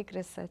scientific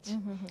research.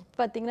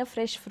 பார்த்தீங்கன்னா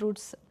fresh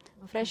fruits,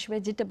 fresh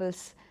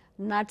vegetables,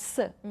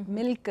 nuts,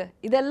 milk,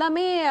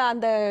 இதெல்லாமே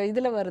அந்த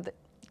இதில் வருது.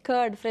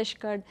 கர்ட், ஃப்ரெஷ்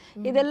கர்ட்,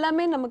 இது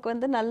எல்லாமே நமக்கு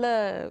வந்து நல்ல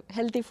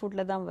ஹெல்த்தி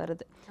ஃபுட்டில் தான்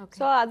வருது.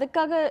 ஸோ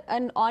அதுக்காக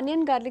அண்ட்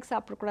ஆனியன் கார்லிக்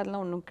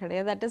சாப்பிடக்கூடாதுலாம் ஒன்றும்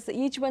கிடையாது. That is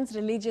each once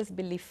religious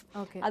belief.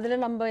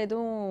 அதில் நம்ம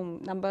எதுவும்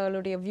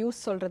நம்மளுடைய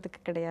வியூஸ்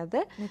சொல்கிறதுக்கு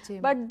கிடையாது.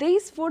 But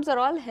these foods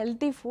are all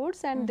healthy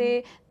foods and they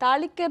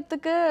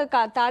தாளிக்கிறதுக்கு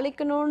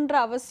தாளிக்கணுன்ற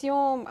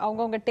அவசியம்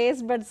அவங்கவுங்க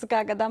டேஸ்ட்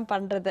பட்ஸுக்காக தான்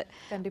பண்ணுறது.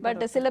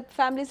 பட் சில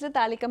ஃபேமிலிஸில்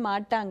தாளிக்க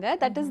மாட்டாங்க,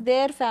 that is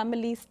their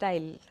family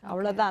style,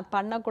 அவ்வளோதான்.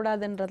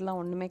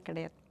 பண்ணக்கூடாதுன்றதுலாம் ஒன்றுமே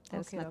கிடையாது.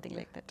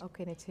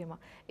 ஓகே, நிச்சயமா.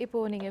 இப்போ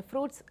நீங்க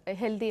ஃப்ரூட்ஸ்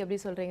ஹெல்தி அப்படி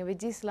சொல்றீங்க,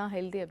 வெஜ்ஜீஸ்லாம்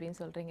ஹெல்தி அப்படின்னு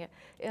சொல்றீங்க.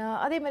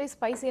 அதே மாதிரி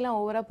ஸ்பைசிலாம்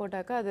ஓவரா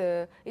போட்டாக்கா அது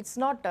இட்ஸ்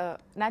நாட்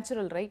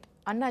நேச்சுரல், ரைட்?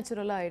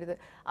 அன்நேச்சுரலா ஆயிடுது.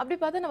 அப்படி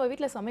பார்த்தா நம்ம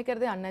வீட்டில்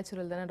சமைக்கிறதே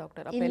அன்நேச்சுரல் தானே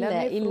டாக்டர்?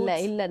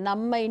 அப்போ இல்ல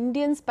நம்ம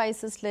இந்தியன்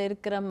ஸ்பைசஸ்ல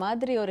இருக்கிற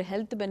மாதிரி ஒரு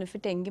ஹெல்த்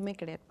பெனிஃபிட் எங்கேயுமே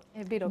கிடையாது.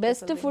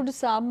 பெஸ்ட் ஃபுட்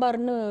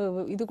சாம்பார்னு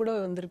இது கூட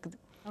வந்திருக்குது.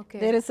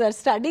 There is a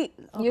study.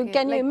 You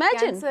can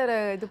imagine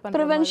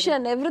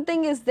prevention,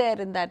 everything is there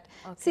in that.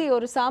 See,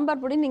 ஒரு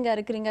சாம்பார் பொடி நீங்க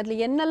அரைக்கிறீங்க,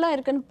 அதுல என்னெல்லாம்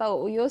இருக்குன்னு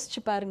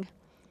யோசிச்சு பாருங்க.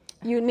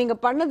 நீங்க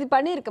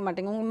பண்ணியிருக்க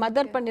மாட்டீங்க, உங்க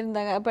மதர்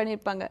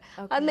பண்ணியிருப்பாங்க,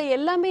 அதுல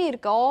எல்லாமே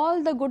இருக்கு.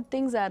 All the good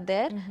things are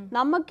தேர்.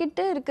 நம்ம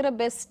கிட்ட இருக்கிற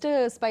பெஸ்ட்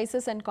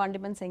ஸ்பைசஸ் அண்ட்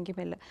காண்டிமெண்ட்ஸ்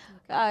எங்கேயுமே இல்லை.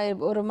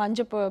 ஒரு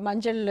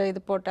மஞ்சள்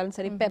இது போட்டாலும்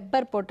சரி,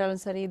 பெப்பர்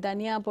போட்டாலும் சரி,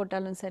 தனியா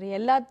போட்டாலும் சரி,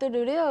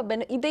 எல்லாத்துடைய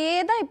இதையே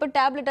தான் இப்போ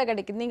டேப்லெட்டா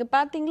கிடைக்குது. நீங்க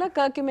பாத்தீங்களா,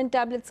 கர்க்யூமின்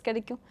டேப்லெட்ஸ்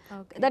கிடைக்கும்.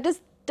 That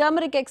is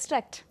turmeric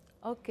extract.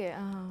 Okay,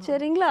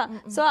 சரிங்களா?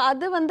 ஸோ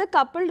அது வந்து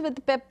கப்பிள்ட்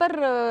வித் பெப்பர்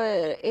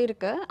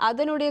இருக்கு.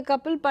 அதனுடைய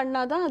கப்பிள்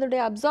பண்ணாதான்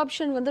அதோடைய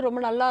அப்சார்ப்ஷன் வந்து ரொம்ப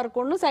நல்லா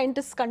இருக்கும்னு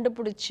சயின்டிஸ்ட்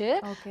கண்டுபிடிச்சு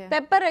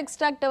பெப்பர்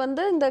எக்ஸ்ட்ராக்டை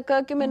வந்து இந்த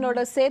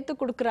கர்க்யூமினோட சேர்த்து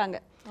கொடுக்குறாங்க.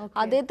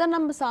 அதே தான்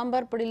நம்ம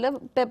சாம்பார் பொடியில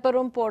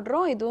பெப்பரும்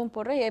போடுறோம், இதுவும்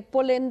போடுறோம்,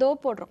 எப்போலேருந்தோ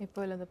போடுறோம்.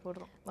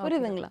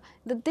 புரியுதுங்களா?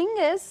 The thing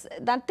is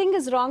nothing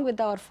is wrong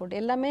with our food.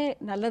 எல்லாமே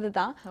நல்லது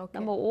தான்,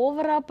 நம்ம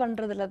ஓவரா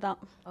பண்றதுல தான்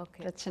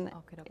பிரச்சனை.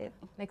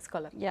 Next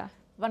caller. யா,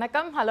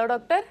 வணக்கம். Hello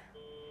doctor.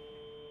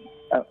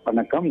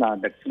 வணக்கம்,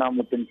 நான்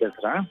தட்சிணாமூர்த்தின்னு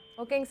பேசுறேன்.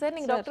 ஓகேங்க சார்,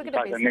 நீங்க டாக்டர்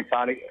கிட்ட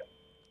பேசுங்க.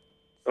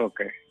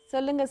 ஓகே,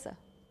 சொல்லுங்க சார்.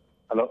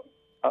 ஹலோ,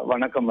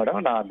 வணக்கம் மேடம்,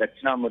 நான்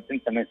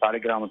தட்சிணாமூர்த்தின்னு சென்னை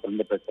சாலிகிராமத்துல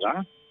இருந்து பேசுறேன்.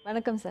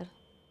 வணக்கம் சார்.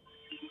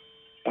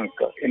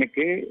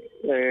 எனக்கு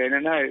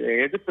என்னன்னா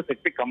எதிர்ப்பு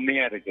சக்தி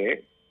கம்மியா இருக்கு.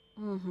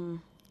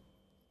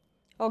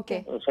 ஓகே,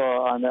 சோ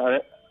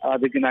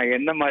அதுக்கு நான்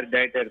என்ன மாதிரி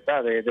டயட் எடுத்தா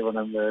அதை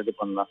இது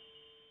பண்ணலாம்?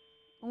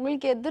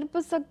 உங்களுக்கு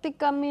எதிர்ப்பு சக்தி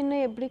கம்மின்னு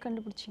எப்படி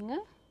கண்டுபிடிச்சீங்க?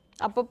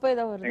 அப்பப்போ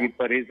ஏதாவது வருது?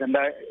 இப்ப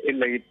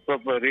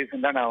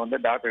ரீசெண்டா நான் வந்து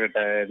டாக்டர்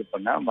கிட்ட இது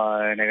பண்ணேன்.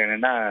 எனக்கு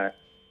என்னன்னா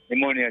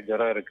நிமோனியா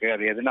ஜுரம் இருக்கு.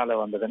 அது எதனால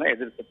வந்ததுன்னா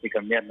எதிர்ப்பு சக்தி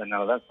கம்மியா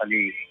இருந்ததுனாலதான் சளி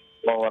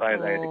ஓவரா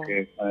இதா இருக்கு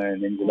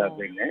நெஞ்சில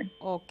அப்படின்னு.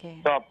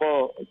 ஸோ அப்போ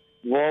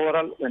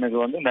ஓவரால் எனக்கு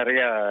வந்து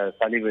நிறைய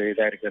சளி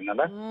இதா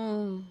இருக்கிறதுனால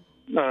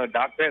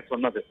டாக்டரே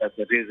சொன்னது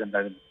ரீசன்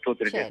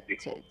 2-3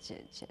 days.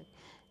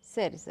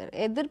 சரி சார்,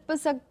 எதிர்ப்பு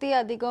சக்தி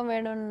அதிகம்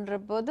வேணும்ன்ற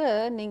போது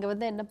நீங்க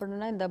வந்து என்ன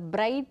பண்ணணும்னா, இந்த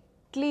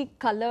brightly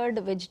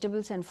coloured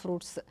vegetables and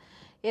fruits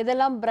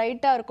எதெல்லாம்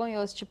பிரைட்டாக இருக்கும்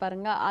யோசிச்சு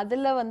பாருங்க.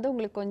 அதில் வந்து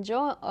உங்களுக்கு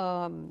கொஞ்சம்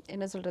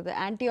என்ன சொல்கிறது,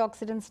 ஆன்டி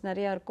ஆக்சிடென்ட்ஸ்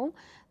நிறையா இருக்கும்.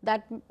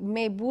 That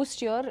may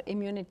boost your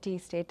immunity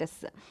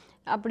status.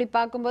 அப்படி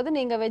பார்க்கும்போது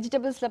நீங்கள்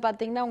வெஜிடபிள்ஸில்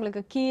பார்த்தீங்கன்னா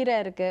உங்களுக்கு கீரை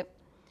இருக்குது,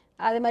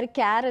 அதே மாதிரி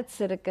கேரட்ஸ்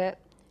இருக்குது,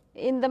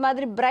 இந்த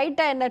மாதிரி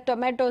பிரைட்டாக என்ன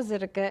டொமேட்டோஸ்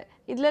இருக்குது.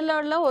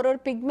 இதுலலாம் ஒரு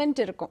பிக்மெண்ட்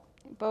இருக்கும்.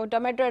 இப்போ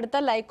டொமேட்டோ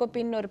எடுத்தால்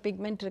லைகோபின் ஒரு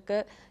பிக்மெண்ட்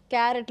இருக்குது,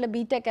 கேரட்டில்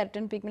பீட்டா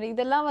கேரட்டின் பிக்மெண்ட்.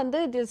 இதெல்லாம் வந்து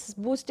it is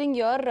boosting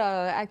your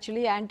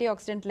actually anti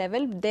accident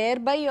level,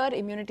 there by your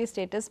immunity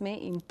status May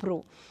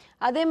improve.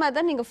 அதே மாதிரி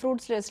தான் நீங்கள்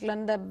ஃப்ரூட்ஸில்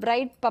யோசிக்கலாம். இந்த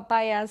பிரைட்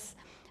பப்பாயாஸ்,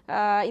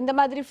 இந்த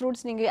மாதிரி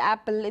ஃப்ரூட்ஸ், நீங்கள்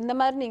ஆப்பிள் இந்த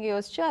மாதிரி நீங்கள்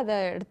யோசிச்சு அதை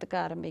எடுத்துக்க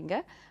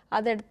ஆரம்பிங்க.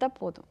 அதை எடுத்தால்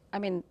போதும். ஐ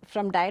மீன்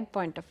from diet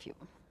point of view.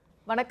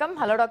 வணக்கம்.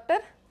 Hello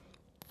doctor.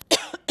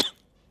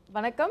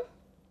 வணக்கம்,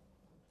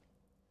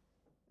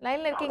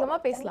 லைன்ல இருக்கீங்கம்மா,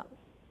 பேசலாம்.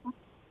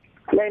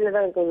 லைன்ல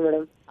தான் இருக்கேன்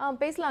மேடம்.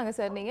 பேசலாங்க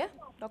சார், நீங்க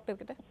டாக்டர்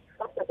கிட்ட.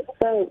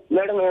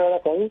 மேடம்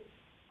வணக்கம்.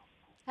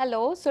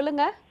 ஹலோ,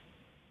 சொல்லுங்க.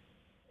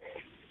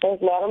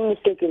 நரம்பு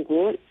மிஸ்டேக்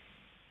இருக்கு.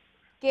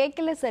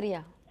 கேட்கல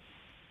சரியா?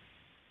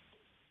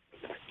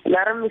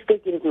 நரம்பு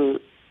மிஸ்டேக் இருக்கு.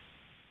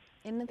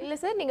 என்ன? இல்ல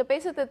சார், நீங்க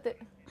பேசுறது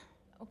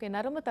ஓகே.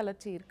 நரம்பு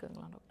தளர்ச்சி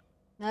இருக்குங்களா டாக்டர்?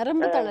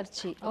 நரம்பு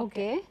தளர்ச்சி,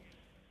 ஓகே.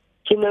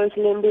 சின்ன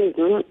வயசுல இருந்து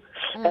இருக்கும்.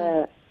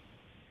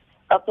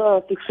 அப்புறம்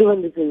 6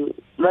 வந்துச்சு.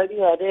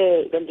 மறுபடியும் அதே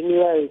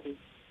கண்டினியூவா இருக்கு.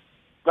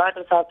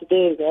 வாட்டர் சாப்பிட்டுட்டே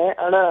இருக்கேன்,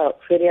 ஆனா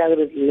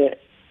சரியாகிறது இல்லை.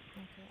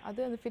 அது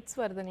அந்த ஃபிட்ஸ்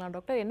வருதுங்களா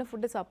டாக்டர்? என்ன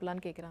ஃபுட்டு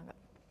சாப்பிடலான்னு கேட்குறாங்க.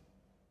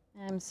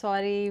 ஐம்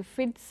சாரி,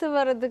 ஃபிட்ஸ்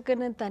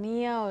வர்றதுக்குன்னு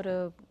தனியா ஒரு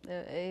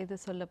இது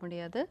சொல்ல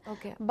முடியாது.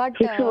 ஓகே. பட்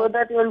 6 ஒரு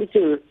தாட்டி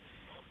வந்துச்சு.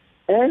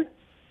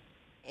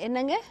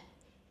 என்னங்க?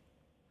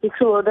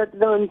 6 ஒரு தாட்டி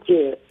தான் வந்துச்சு.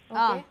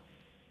 ஓகே.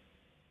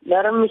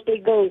 நரம்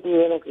மிஸ்டேக் தான் இருக்கு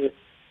எனக்கு.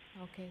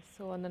 ஓகே.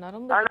 சோ அந்த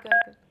நரம்பு இருக்கு.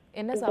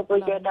 என்ன போய்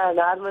சாப்பிடலாம்? கேட்டா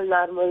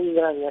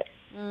நார்மல்ங்கிறாங்க.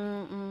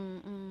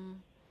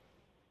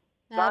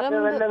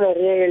 நரம்பு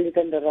நிறைய எழுதி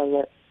தந்துடுறாங்க.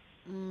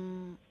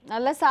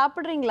 நல்லா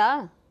சாப்பிடுறீங்களா?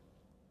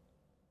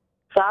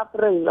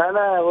 சாப்பிடுறேன்,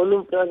 ஆனா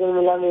ஒன்னும் பிரயோஜனம்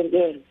இல்லாம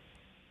இருக்கு.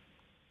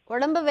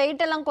 உடம்பு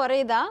வெயிட் எல்லாம்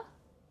குறையுதா?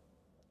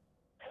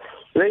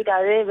 வெயிட்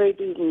அதே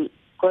வெயிட்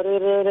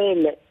குறையறதே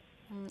இல்லை.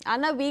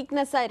 ஆனா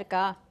வீக்னஸா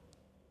இருக்கா?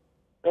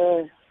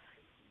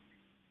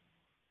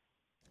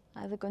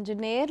 அது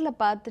கொஞ்சம் நேர்ல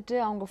பார்த்துட்டு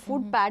அவங்க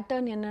ஃபுட்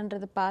பேட்டர்ன்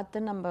என்னன்றது பார்த்து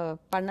நம்ம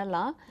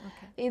பண்ணலாம்.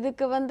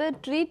 இதுக்கு வந்து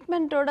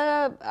ட்ரீட்மெண்ட்டோட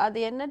அது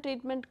என்ன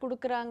ட்ரீட்மெண்ட்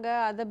கொடுக்குறாங்க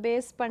அதை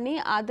பேஸ் பண்ணி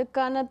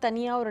அதுக்கான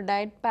தனியாக ஒரு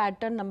டயட்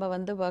பேட்டர்ன் நம்ம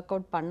வந்து ஒர்க்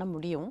அவுட் பண்ண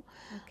முடியும்.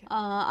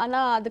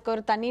 ஆனால் அதுக்கு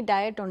ஒரு தனி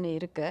டயட் ஒன்று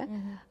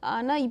இருக்குது.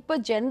 ஆனால் இப்போ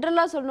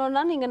ஜென்ரலாக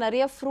சொன்னோன்னா நீங்கள்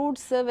நிறைய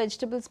ஃப்ரூட்ஸு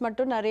வெஜிடபிள்ஸ்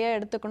மட்டும் நிறைய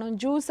எடுத்துக்கணும்.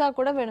 ஜூஸாக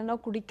கூட வேணும்னா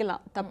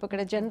குடிக்கலாம், தப்பு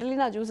கிடையாது. ஜென்ரலி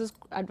நான் ஜூஸஸ்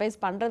அட்வைஸ்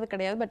பண்ணுறது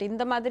கிடையாது. பட்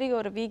இந்த மாதிரி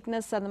ஒரு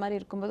வீக்னஸ் அந்த மாதிரி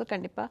இருக்கும்போது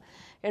கண்டிப்பாக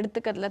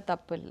எடுத்துக்கிறதுல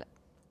தப்பு இல்லை.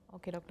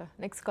 Okay doctor.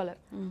 Next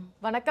caller.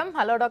 வணக்கம்.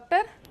 Hello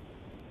doctor.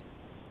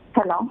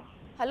 ஹலோ.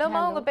 ஹலோமா,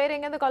 உங்க பேர்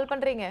எங்க இருந்து கால்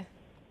பண்றீங்க?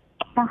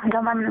 ஹலோ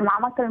மேம்,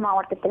 நாமக்கல்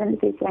மாவட்டத்துல இருந்து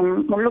பேசுறேன்,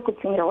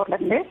 முள்ளுக்குச்சிங்கிற ஊர்ல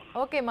இருந்து.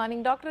 ஓகேம்மா,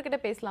 நீங்க டாக்டர் கிட்ட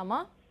பேசலாமா?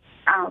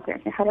 ஓகே.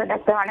 Hello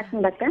doctor.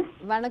 வணக்கம் டாக்டர்.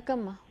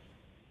 வணக்கம்மா.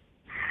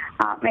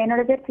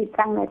 என்னோட பேர்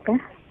சித்ராங்க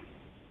டாக்டர்.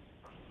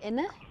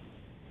 என்ன?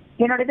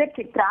 என்னோட பேர்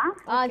சித்ரா.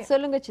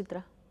 சொல்லுங்க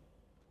சித்ரா.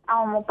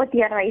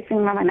 36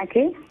 வயசுங்க மேம்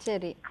எனக்கு.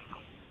 சரி.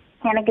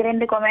 எனக்கு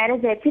 2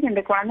 மேரேஜ் ஆயிடுச்சு,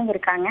 2 குழந்தைங்க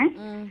இருக்காங்க.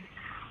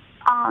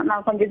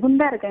 நான் கொஞ்சம்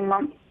குண்டா இருக்கேங்க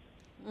மேம்.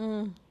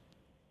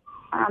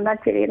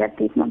 அதான் சரி ஏதாவது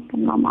ட்ரீட்மெண்ட்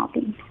பண்ணலாமா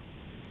அப்படின்னு.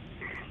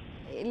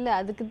 இல்லை,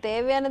 அதுக்கு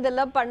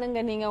தேவையானதெல்லாம் பண்ணுங்க.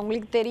 நீங்கள்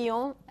உங்களுக்கு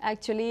தெரியும்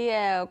ஆக்சுவலி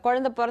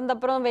குழந்தை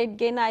பிறந்தப்புறம் வெயிட்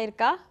கெயின்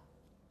ஆயிருக்கா?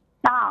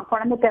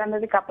 குழந்தை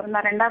பிறந்ததுக்கு அப்புறம்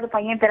தான், 2வது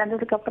பையன்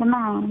பிறந்ததுக்கு அப்புறம்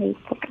தான்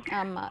வெயிட் போட்டேன்.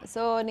 ஆமாம்.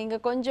 ஸோ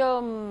நீங்கள்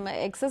கொஞ்சம்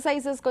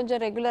எக்ஸசைசஸ்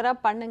கொஞ்சம்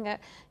ரெகுலராக பண்ணுங்கள்.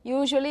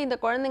 யூஸ்வலி இந்த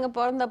குழந்தைங்க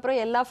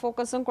பிறந்தப்புறம் எல்லா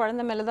ஃபோக்கஸும்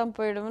குழந்தை மேலே தான்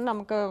போயிடும்.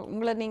 நமக்கு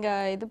உங்களை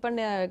நீங்கள் இது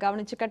பண்ணி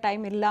கவனிச்சுக்க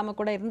டைம் இல்லாமல்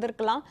கூட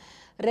இருந்திருக்கலாம்.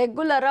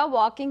 ரெகுலராக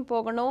வாக்கிங்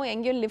போகணும்,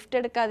 எங்கேயும்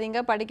லிஃப்ட் எடுக்காதீங்க,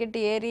 படிக்கட்டு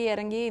ஏறி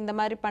இறங்கி இந்த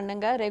மாதிரி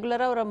பண்ணுங்கள்.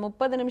 ரெகுலராக ஒரு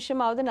 30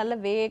 நிமிஷமாவது நல்ல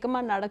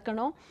வேகமாக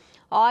நடக்கணும்.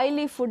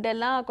 ஆயிலி ஃபுட்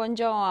எல்லாம்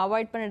கொஞ்சம்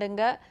அவாய்ட்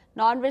பண்ணிடுங்க.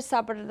 நான்வெஜ்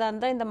சாப்பிட்றதா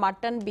இருந்தால் இந்த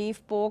மட்டன், பீஃப்,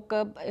 போக்கு,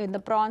 இந்த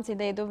ப்ரான்ஸ்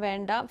இந்த எதுவும்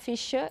வேண்டாம்.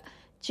 ஃபிஷ்ஷு,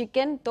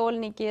 சிக்கன், தோல்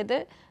நீக்கியது,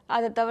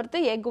 அதை தவிர்த்து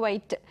எக்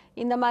ஒயிட்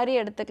இந்த மாதிரி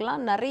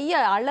எடுத்துக்கலாம். நிறைய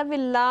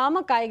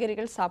அளவில்லாமல்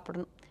காய்கறிகள்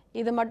சாப்பிடணும்.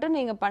 இது மட்டும்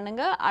நீங்கள்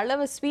பண்ணுங்கள்.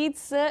 அளவு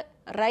ஸ்வீட்ஸு,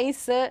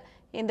 ரைஸு,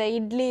 இந்த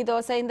இட்லி,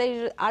 தோசை இந்த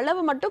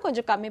அளவு மட்டும்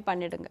கொஞ்சம் கம்மி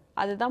பண்ணிடுங்க.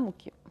 அதுதான்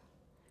முக்கியம்.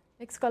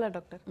 Next caller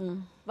doctor.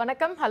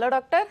 வணக்கம். Hello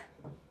doctor.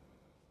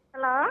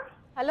 ஹலோ.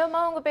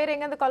 ஹலோம்மா, உங்க பேர்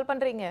எங்க இருந்து கால்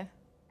பண்றீங்க?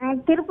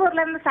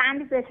 திருப்பூர்ல இருந்து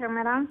சாந்தி பேசுறேன்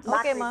மேடம்.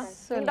 ஓகேம்மா,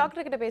 நீங்க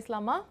டாக்டர் கிட்ட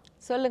பேசலாமா?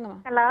 சொல்லுங்கம்மா.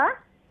 Hello.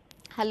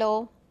 Hello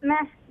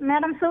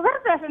madam, sugar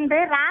patient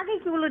ragi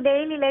கூழ்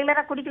டெய்லி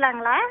ரெகுலரா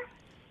குடிக்கலாங்களா?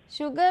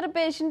 சுகர்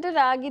பேஷண்ட்டு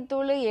ராகி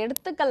தூள்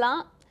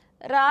எடுத்துக்கலாம்.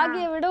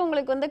 ராகியை விட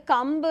உங்களுக்கு வந்து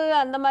கம்பு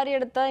அந்த மாதிரி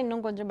எடுத்தா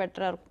இன்னும் கொஞ்சம்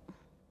பெட்டரா இருக்கும்.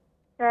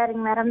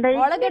 சரிங்க மேடம்.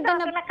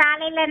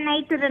 காலையில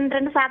நைட்டு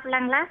 2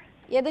 சாப்பிடலாங்களா?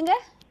 எதுங்க?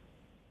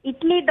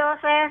 இட்லி,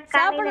 தோசை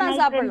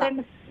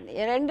சாப்பிடலாம்.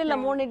 2 இல்ல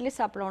 3 இட்லி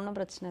சாப்பிடலாம், ஒன்றும்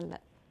பிரச்சனை இல்லை.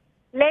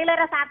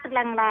 ரெகுலரா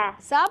சாப்பிட்டுக்கலாங்களா?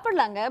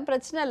 சாப்பிடலாங்க,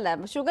 பிரச்சனை இல்லை.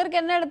 சுகருக்கு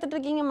என்ன எடுத்துட்டு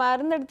இருக்கீங்க?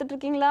 மருந்து எடுத்துட்டு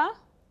இருக்கீங்களா?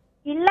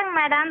 இல்லங்க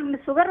மேடம், இந்த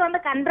சுகர் வந்து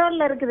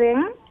கண்ட்ரோல்ல இருக்குது.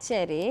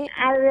 சரி.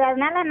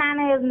 அதனால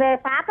நான் இந்த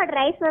சாப்பாடு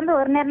ரைஸ் வந்து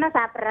ஒரு நேரம் தான்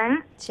சாப்பிட்றேன்.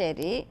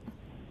 சரி.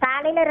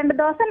 காலையில 2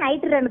 தோசை,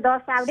 நைட்டு 2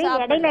 தோசை, அப்படியே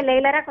இடையில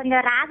ரெகுலரா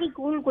கொஞ்சம் ராகி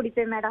கூழ்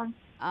குடிப்பேன் மேடம்.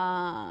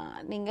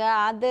 நீங்க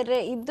அது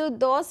இது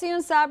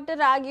தோசையும் சாப்பிட்டு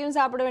ராகியும்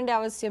சாப்பிட வேண்டிய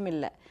அவசியம்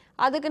இல்லை.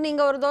 அதுக்கு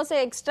நீங்க ஒரு தோசை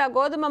எக்ஸ்ட்ரா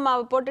கோதுமை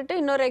மாவு போட்டுட்டு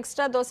இன்னொரு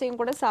எக்ஸ்ட்ரா தோசையும்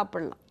கூட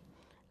சாப்பிடலாம்.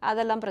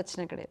 அதெல்லாம்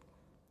பிரச்சனை கிடையாது.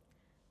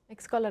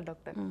 Next caller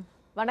doctor.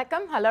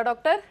 வணக்கம். Hello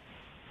doctor.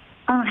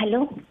 ஹலோ.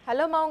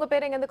 ஹலோம்மா, உங்க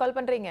பேர் எங்க இருந்து கால்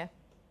பண்றீங்க?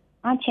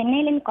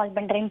 சென்னையில இருந்து கால்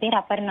பண்றேன். பேர்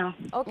அப்பர்ணா.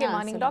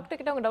 ஓகேம்மா, நீங்க டாக்டர்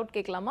கிட்ட உங்க டவுட்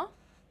கேட்கலாமா?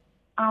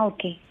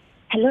 ஓகே.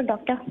 Hello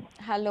doctor.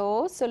 ஹலோ,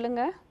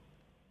 சொல்லுங்க.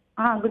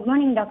 Good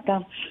morning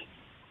doctor.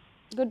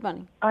 Good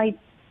morning.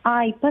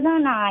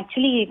 இப்போதான் நான்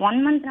ஆக்சுவலி 1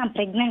 மந்த் நான்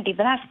பிரெக்னென்ட்.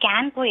 இப்போதான்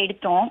ஸ்கேன் போய்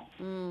எடுத்தோம்.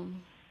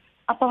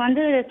 அப்போ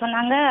வந்து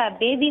சொன்னாங்க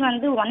பேபி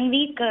வந்து 1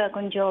 வீக்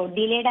கொஞ்சம்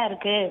டிலேடா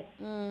இருக்கு,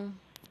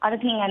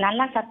 அதுக்கு நீங்க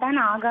நல்லா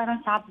சத்தான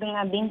ஆகாரம் சாப்பிடுங்க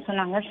அப்படின்னு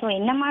சொன்னாங்க. ஸோ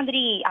என்ன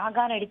மாதிரி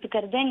ஆகாரம்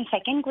எடுத்துக்கிறது? அண்ட்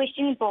செகண்ட்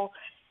கொஸ்டின், இப்போ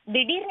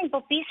திடீர்னு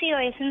இப்போ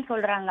பிசிஓஎஸ்ன்னு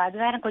சொல்றாங்க, அது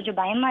வேற கொஞ்சம்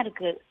பயமா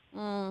இருக்கு.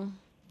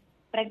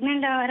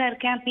 பிரெக்னெண்டா வேற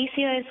இருக்கேன்,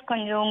 பிசிஓஎஸ்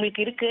கொஞ்சம்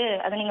உங்களுக்கு இருக்கு,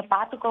 அதை நீங்க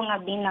பாத்துக்கோங்க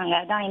அப்படின்னாங்க.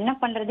 அதான் என்ன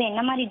பண்றது,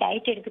 என்ன மாதிரி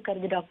டயட்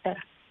எடுத்துக்கிறது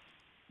டாக்டர்?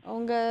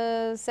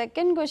 உங்கள்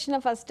செகண்ட் கொஷினை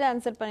ஃபஸ்ட்டு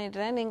ஆன்சர்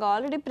பண்ணிடுறேன். நீங்கள்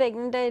ஆல்ரெடி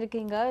ப்ரெக்னெண்ட்டாக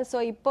இருக்கீங்க. ஸோ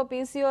இப்போ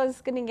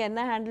பிசிஓஎஸ்க்கு நீங்கள்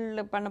என்ன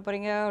ஹேண்டில் பண்ண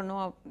போகிறீங்க?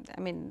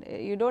 ஐ மீன்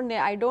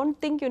I don't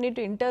think you need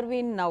to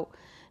intervene now.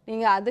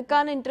 நீங்கள்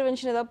அதுக்கான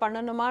இன்டர்வென்ஷன் ஏதாவது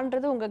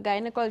பண்ணணுமான்றது உங்கள்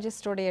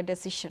கைனகாலஜிஸ்டோடைய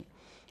டெசிஷன்.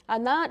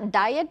 ஆனால்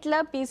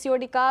டயட்டில்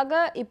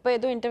பிசிஓடிக்காக இப்போ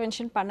எதுவும்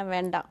இன்டர்வென்ஷன் பண்ண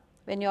வேண்டாம்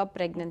வென் யூ ஆர்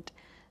ப்ரெக்னென்ட்.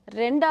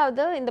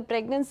 ரெண்டாவது, இந்த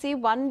ப்ரெக்னென்சி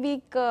 1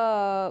 வீக்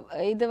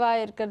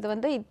இதுவாக இருக்கிறது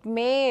வந்து it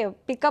may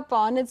pickup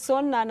on its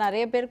own. நான்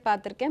நிறைய பேர்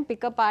பார்த்துருக்கேன்,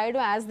 பிக்கப்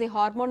ஆகிடும் as the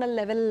hormonal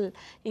level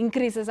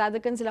increases.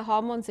 அதுக்குன்னு சில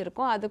ஹார்மோன்ஸ்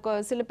இருக்கும், அதுக்கு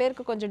சில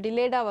பேருக்கு கொஞ்சம்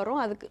டிலேடாக வரும்,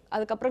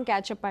 அதுக்கப்புறம்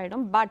கேட்சப்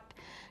ஆகிடும். பட்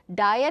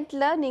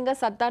டயட்டில் நீங்கள்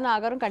சத்தான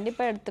ஆகாரம்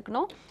கண்டிப்பாக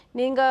எடுத்துக்கணும்.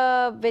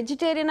 நீங்கள்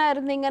வெஜிடேரியனாக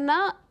இருந்தீங்கன்னா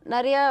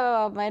நிறைய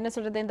என்ன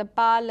சொல்கிறது, இந்த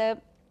பால்,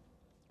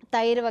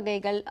 தயிர்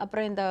வகைகள்,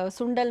 அப்புறம் இந்த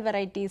சுண்டல்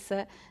வெரைட்டிஸு,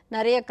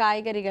 நிறைய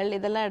காய்கறிகள்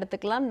இதெல்லாம்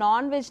எடுத்துக்கலாம்.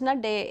 நான்வெஜ்னா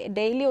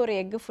டெய்லி ஒரு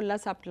எக்கு ஃபுல்லாக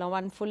சாப்பிடலாம்,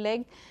 1 full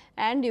egg,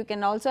 and you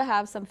can also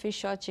have some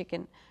fish or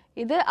chicken.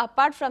 இது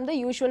apart from the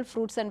usual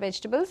fruits and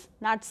vegetables,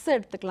 nuts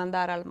எடுத்துக்கலாம்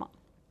தாராளமாக.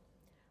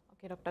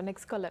 Okay doctor,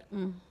 next caller.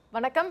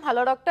 வணக்கம்.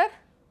 Hello doctor.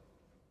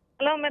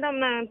 ஹலோ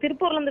மேடம், நான்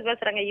திருப்பூர்லேருந்து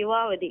பேசுகிறேங்க,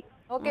 யுவாவதி.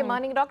 ஓகேம்மா,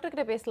 நீங்கள் டாக்டர்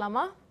கிட்ட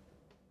பேசலாமா?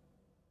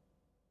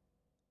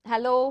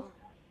 ஹலோ.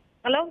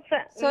 ஹலோ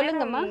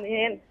சொல்லுங்கம்மா.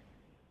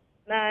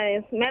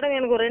 மேடம்,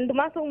 எனக்கு ஒரு 2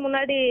 மாசத்துக்கு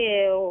முன்னாடி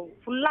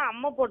ஃபுல்லா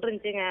அம்மை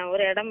போட்டுருந்துச்சுங்க,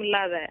 ஒரு இடம்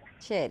இல்லாத.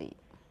 சரி.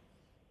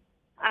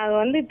 அது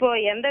வந்து இப்போ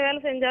எந்த வேலை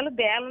செஞ்சாலும்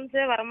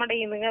பேலன்ஸே வர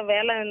மாட்டேங்குதுங்க.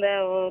 வேலை இந்த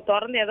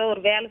தொடர்ந்து ஏதோ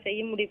ஒரு வேலை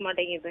செய்ய முடிய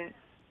மாட்டேங்குது.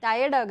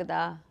 டயர்ட்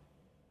ஆகுதா?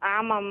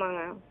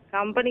 ஆமாங்க,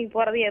 கம்பெனிக்கு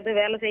போறது எதுவும்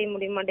வேலை செய்ய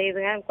முடிய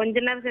மாட்டேங்குதுங்க.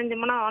 கொஞ்ச நேரம்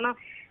செஞ்சோம்னா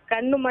ஆனால்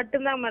கண்ணு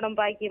மட்டும்தான் மேடம்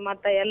பாக்கி,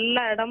 மற்ற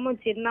எல்லா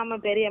இடமும் சின்னம்மா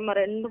பெரியம்மா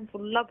ரெண்டும்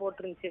ஃபுல்லா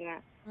போட்டுருந்துச்சுங்க.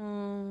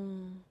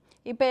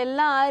 இப்போ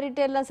எல்லாம்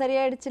ஆறிட்டு எல்லாம்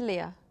சரியாயிடுச்சு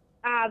இல்லையா?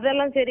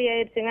 அதெல்லாம்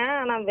சரியாயிடுச்சுங்க.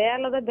 ஆனா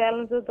வேலை தான்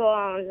பேலன்ஸ்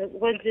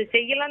கொஞ்சம்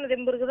செய்யலாம்னு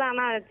தெம்பு இருக்குது.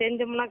 ஆனா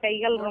செஞ்சோம்னா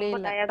கைகால் ரொம்ப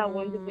டயர்டா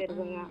கொஞ்சம்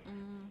போயிருக்குங்க.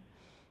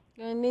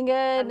 நீங்க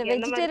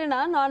வெஜிடேரியனா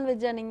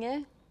நான்வெஜ்ஜா? நீங்க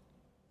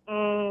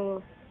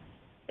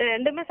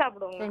ரெண்டுமே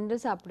சாப்பிடுவோங்க.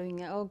 ரெண்டும்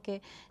சாப்பிடுவீங்க. ஓகே.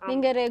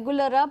 நீங்க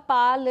ரெகுலரா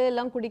பால்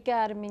எல்லாம் குடிக்க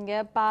ஆரம்பிங்க.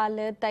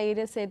 பால்,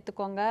 தயிர்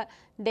சேர்த்துக்கோங்க.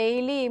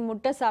 டெய்லி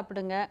முட்டை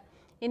சாப்பிடுங்க.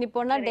 இனி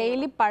போனா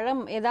டெய்லி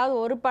பழம், ஏதாவது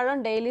ஒரு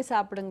பழம் டெய்லி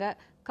சாப்பிடுங்க.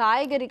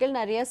 காய்கறிகள்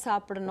நிறைய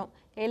சாப்பிடணும்.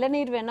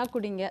 இளநீர் வேணா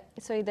குடிங்க.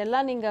 ஸோ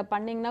இதெல்லாம் நீங்க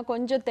பண்ணீங்கன்னா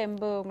கொஞ்சம்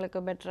தெம்பு உங்களுக்கு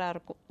பெட்டரா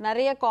இருக்கும்.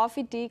 நிறைய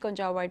காஃபி, டீ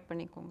கொஞ்சம் அவாய்ட்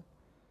பண்ணிக்கோங்க.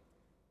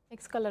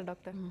 Next caller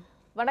doctor.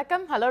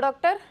 வணக்கம். Hello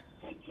doctor.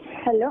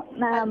 ஹலோ,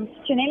 நான்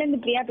சென்னையில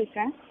இருந்து பிரியா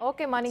பேசுறேன்.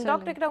 ஓகேம்மா, நீங்க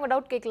டாக்டர் கிட்ட உங்க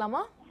டவுட்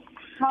கேட்கலாமா?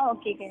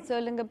 ஓகே.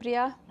 சொல்லுங்க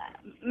பிரியா.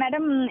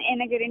 மேடம்,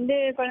 எனக்கு 2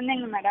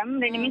 குழந்தைங்க மேடம்,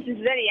 2மே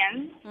சிசேரியன்.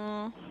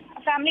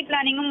 ஃபேமிலி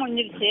பிளானிங்கும்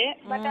முடிஞ்சிருச்சு.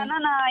 பட் ஆனா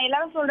நான்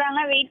எல்லாரும்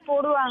சொல்றாங்க வெயிட்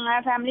போடுவாங்க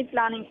ஃபேமிலி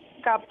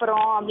பிளானிங்க்கு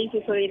அப்புறம்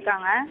அப்படின்னு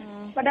சொல்லியிருக்காங்க.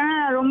 பட் ஆனா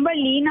ரொம்ப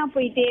லீனா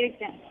போயிட்டே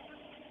இருக்கேன்.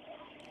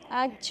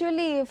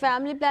 ஆக்சுவலி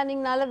ஃபேமிலி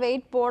பிளானிங்னால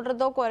வெயிட்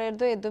போடுறதோ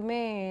குறையிறதோ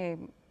எதுவுமே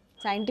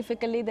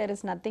scientifically there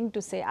is nothing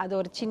to say. அது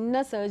ஒரு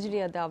சின்ன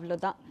சர்ஜரி, அது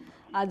அவ்வளோதான்.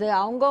 அது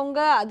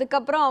அவங்கவுங்க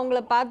அதுக்கப்புறம் அவங்கள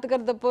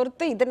பார்த்துக்கிறத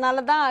பொறுத்து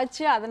இதனால தான்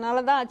ஆச்சு அதனால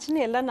தான்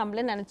ஆச்சுன்னு எல்லாம்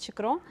நம்மளே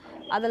நினச்சிக்கிறோம்.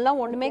 அதெல்லாம்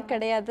ஒன்றுமே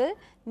கிடையாது.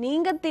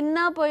 நீங்கள்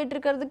தின்னா போயிட்டு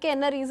இருக்கிறதுக்கு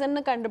என்ன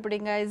ரீசன்னு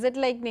கண்டுபிடிங்க. இஸ் இட்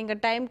லைக்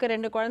நீங்கள் டைமுக்கு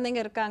 2 குழந்தைங்க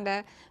இருக்காங்க,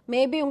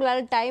 மேபி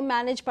உங்களால் டைம்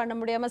மேனேஜ் பண்ண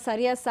முடியாமல்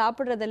சரியாக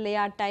சாப்பிட்றது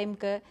இல்லையா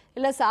டைமுக்கு,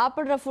 இல்லை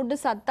சாப்பிட்ற ஃபுட்டு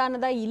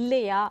சத்தானதா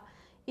இல்லையா,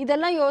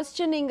 இதெல்லாம்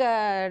யோசிச்சு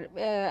நீங்கள்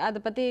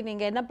அதை பற்றி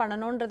நீங்கள் என்ன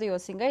பண்ணணுன்றது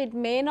யோசிங்க. It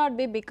may not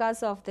be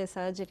because of the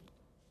surgery.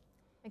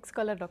 Next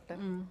caller doctor.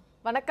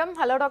 வணக்கம்.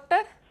 Hello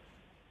doctor.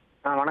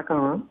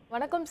 வணக்கம்.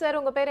 வணக்கம் சார்,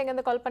 உங்க பேர் எங்க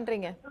இருந்து கால்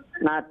பண்றீங்க?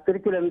 நான்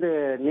திருச்சியில இருந்து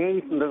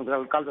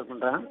நேவிஸ் கால்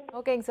பண்றேன்.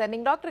 ஓகேங்க சார்,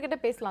 நீங்க டாக்டர் கிட்ட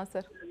பேசலாம்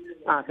சார்.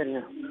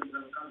 சரிங்க.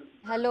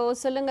 ஹலோ,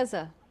 சொல்லுங்க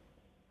சார்.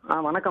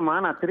 வணக்கம்மா,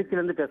 நான்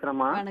திருச்சியில இருந்து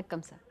பேசுறேம்மா.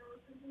 வணக்கம் சார்.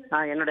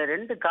 என்னோட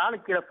 2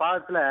 காலு கீழே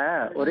பாதத்துல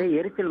ஒரே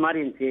எரிச்சல்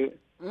மாதிரி இருந்துச்சு.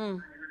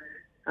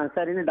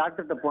 சரின்னு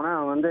டாக்டர்கிட்ட போனா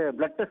வந்து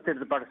பிளட் டெஸ்ட்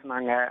எடுத்து பார்க்க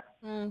சொன்னாங்க.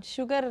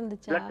 சுகர்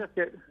இருந்துச்சு.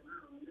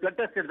 பிளட்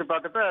டெஸ்ட் எடுத்து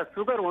பார்த்தப்ப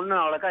சுகர்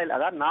ஒன்றும் அவ்வளோக்கா இல்லை,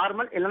 அதாவது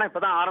நார்மல், இல்லைன்னா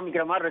இப்பதான்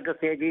ஆரம்பிக்கிற மாதிரி இருக்க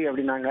ஸ்டேஜ்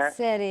அப்படின்னாங்க.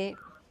 சரி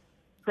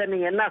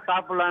நீங்க என்ன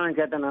சாப்பிடலாம்னு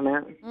கேட்டேன் நானு.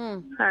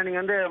 நீங்க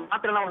வந்து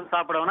மாத்திரைலாம் வந்து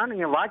சாப்பிட வேணாம்,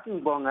 நீங்க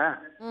வாக்கிங் போங்க,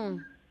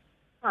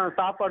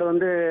 சாப்பாடு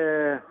வந்து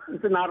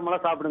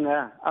நார்மலா சாப்பிடுங்க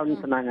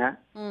அப்படின்னு சொன்னாங்க.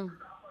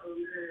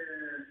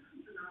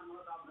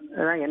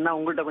 என்ன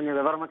உங்கள்கிட்ட கொஞ்சம்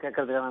விவரமா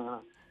கேட்கறதுக்காக.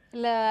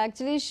 இல்லை,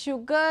 ஆக்சுவலி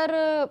சுகர்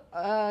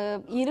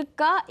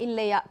இருக்கா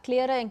இல்லையா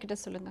கிளியரா என்கிட்ட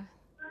சொல்லுங்க.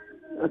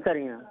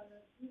 சரிங்க.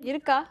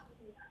 இருக்கா?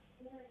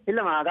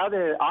 இல்லம்மா, அதாவது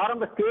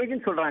ஆரம்ப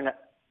ஸ்டேஜ்னு சொல்றாங்க.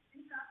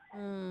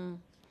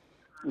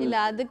 இல்ல,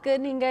 அதுக்கு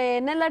நீங்க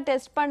என்னெல்லாம்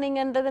டெஸ்ட்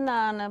பண்ணீங்கன்றது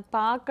நான்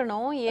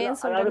பார்க்கணும். ஏன்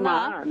சொல்றேன்னா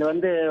இது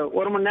வந்து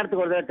 1 மணி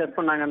நேரத்துக்கு ஒரு தடவை டெஸ்ட்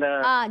பண்ணாங்க. அந்த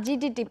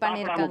ஜிடிடி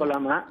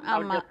பண்ணிருக்காங்க.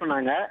 ஆமா, டெஸ்ட்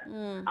பண்ணாங்க.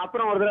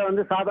 அப்புறம் ஒரு தடவை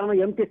வந்து சாதாரண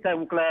எம்டி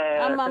ஸ்டமக்ல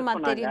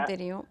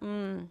தெரியும்.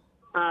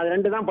 அது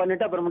 2 தான்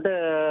பண்ணிட்டு அப்புறமேட்டு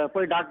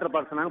போய் டாக்டர்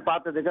பார்க்க சொன்னாங்க.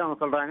 பார்த்ததுக்கு அவங்க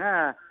சொல்றாங்க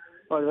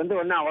அது வந்து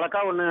ஒன்றும்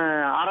அவ்வளோக்கா ஒன்றும்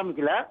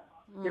ஆரம்பிக்கல,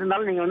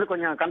 இருந்தாலும் நீங்க வந்து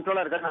கொஞ்சம்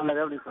கண்ட்ரோலா இருக்க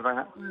நல்லது அப்படின்னு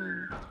சொல்றாங்க.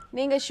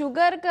 நீங்க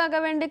சுகருக்காக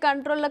வேண்டி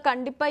கண்ட்ரோல்ல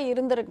கண்டிப்பா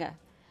இருந்துருங்க.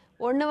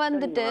 ஒன்று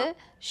வந்துட்டு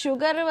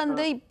சுகர்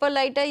வந்து இப்போ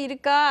லைட்டாக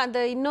இருக்கா, அது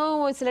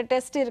இன்னும் சில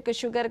டெஸ்ட் இருக்குது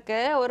சுகருக்கு,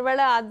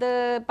 ஒருவேளை அது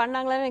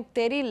பண்ணாங்களான்னு எனக்கு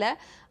தெரியல.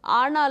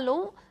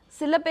 ஆனாலும்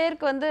சில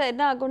பேருக்கு வந்து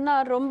என்ன ஆகும்னா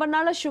ரொம்ப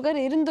நாளாக சுகர்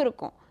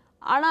இருந்திருக்கும்,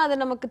 ஆனால் அது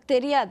நமக்கு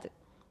தெரியாது.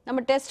 நம்ம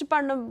டெஸ்ட்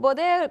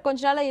பண்ணும்போதே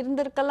கொஞ்ச நாளாக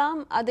இருந்திருக்கலாம்,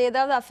 அது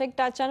ஏதாவது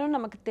அஃபெக்ட் ஆச்சானும்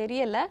நமக்கு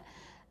தெரியலை.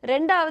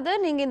 ரெண்டாவது,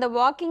 நீங்கள் இந்த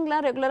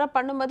வாக்கிங்லாம் ரெகுலராக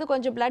பண்ணும்போது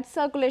கொஞ்சம் பிளட்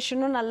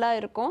சர்க்குலேஷனும் நல்லா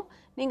இருக்கும்.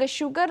 நீங்கள்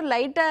சுகர்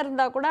லைட்டாக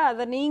இருந்தால் கூட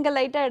அதை நீங்கள்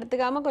லைட்டாக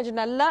எடுத்துக்காமல்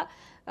கொஞ்சம் நல்லா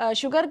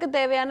சுகருக்கு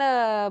தேவையான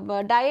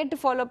டயட்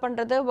ஃபாலோ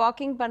பண்ணுறது,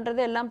 வாக்கிங்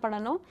பண்ணுறது எல்லாம்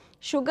பண்ணணும்.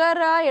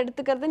 சுகராக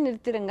எடுத்துக்கிறது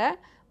நிறுத்திடுங்க.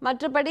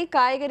 மற்றபடி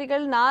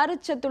காய்கறிகள்,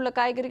 நார்ச்சத்துள்ள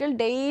காய்கறிகள்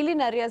டெய்லி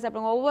நிறையா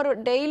சாப்பிடுங்க.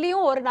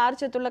 டெய்லியும் ஒரு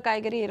நார்ச்சத்துள்ள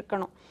காய்கறி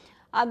இருக்கணும்.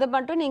 அதை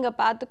மட்டும் நீங்கள்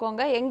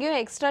பார்த்துக்கோங்க. எங்கேயும்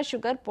எக்ஸ்ட்ரா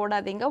சுகர்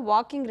போடாதீங்க.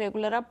 வாக்கிங்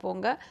ரெகுலராக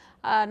போங்க.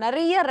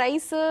 நிறைய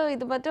ரைஸு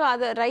இது மட்டும்,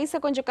 அதை ரைஸை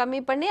கொஞ்சம்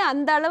கம்மி பண்ணி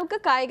அந்த அளவுக்கு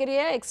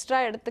காய்கறியை எக்ஸ்ட்ரா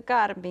எடுத்துக்க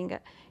ஆரம்பிங்க.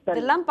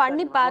 இதெல்லாம்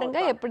பண்ணி பாருங்க,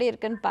 எப்படி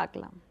இருக்குன்னு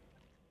பார்க்கலாம்.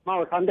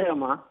 ஒரு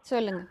சந்தேகமா?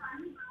 சொல்லுங்க.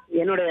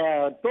 என்னுடைய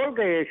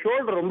தோல்கை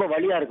ஷோல்டர் ரொம்ப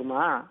வலியா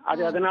இருக்குமா,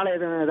 அது அதனால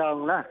எதுவும்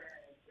இதாகுங்களா?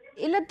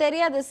 இல்லை,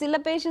 தெரியாது. சில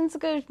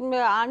பேஷண்ட்ஸுக்கு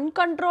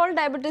அன்கண்ட்ரோல்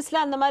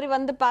டயபெட்டிஸில் அந்த மாதிரி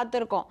வந்து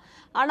பார்த்துருக்கோம்.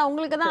 ஆனால்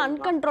உங்களுக்கு தான்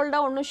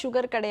அன்கண்ட்ரோல்டாக ஒன்றும்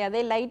சுகர் கிடையாது,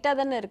 லைட்டாக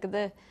தானே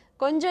இருக்குது.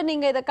 கொஞ்சம்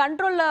நீங்கள் இதை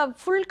கண்ட்ரோலில்,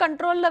 ஃபுல்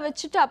கண்ட்ரோலில்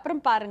வச்சுட்டு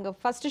அப்புறம் பாருங்கள்.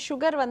 ஃபஸ்ட்டு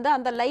சுகர் வந்து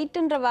அந்த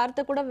லைட்டுன்ற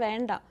வார்த்தை கூட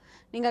வேண்டாம்.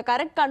 நீங்கள்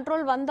கரெக்ட்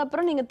கண்ட்ரோல் வந்த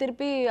அப்புறம் நீங்கள்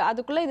திருப்பி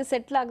அதுக்குள்ளே இது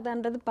செட்டில்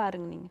ஆகுதான்றது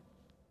பாருங்க. நீங்கள்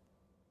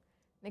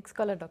நெக்ஸ்ட்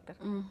காலர் டாக்டர்.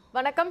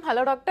 வணக்கம்.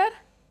 Hello doctor.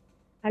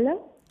 ஹலோ.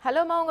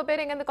 ஹலோம்மா, உங்கள்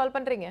பேர் எங்கேருந்து கால்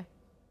பண்ணுறீங்க?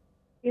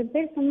 என்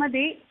பேர்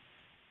சுமதி.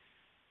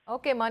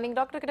 ஓகேம்மா, நீங்கள்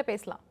டாக்டர் கிட்ட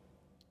பேசலாம்.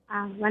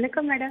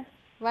 வணக்கம் மேடம்.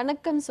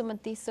 வணக்கம்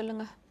சுமதி,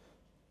 சொல்லுங்க.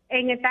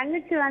 எங்க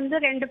தங்கச்சி வந்து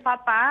 2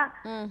 பாப்பா,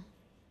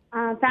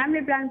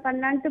 ஃபேமிலி பிளான்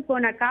பண்ணலான்ட்டு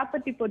போன,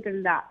 காப்பத்தி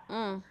போட்டிருந்தா.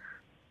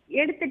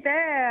 எடுத்துட்டு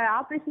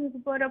ஆபரேஷனுக்கு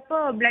போறப்போ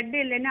பிளட்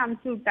இல்லைன்னு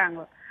அமுச்சு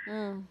விட்டாங்க.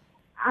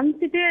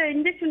 அமுச்சுட்டு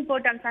இன்ஜெக்ஷன்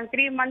போட்டு அனுப்பிச்சாங்க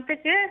 3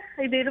 மந்த்துக்கு.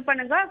 இது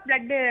பண்ணுங்க,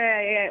 பிளட்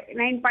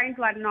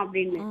 9 வரணும்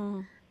அப்படின்னு.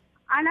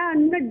 ஆனா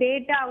இன்னும்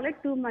டேட்டா ஆகல,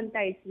 2 மந்த்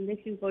ஆயிடுச்சு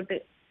இன்ஜெக்ஷன் போட்டு.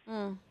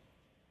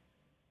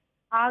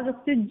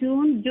 ஆகஸ்ட்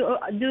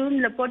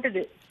ஜூன்ல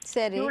போட்டது,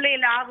 சரி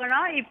ஜூலைல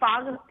ஆகணும். இப்ப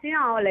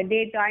ஆகஸ்ட்லயும் ஆகல,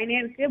 டேட் ஆயினே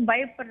இருக்கு.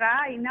 பயப்படுறா,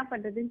 என்ன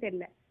பண்றதுன்னு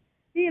தெரியல.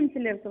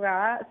 சிஎம்சில இருக்கிறா,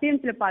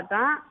 சிஎம்சில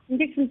பார்த்தா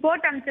இன்ஜெக்ஷன்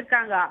போட்டு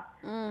அனுப்பிச்சிருக்காங்க.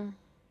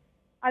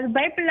 அது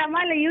பயப்படலாமா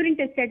இல்ல யூரின்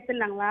டெஸ்ட்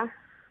எடுத்துடலாங்களா?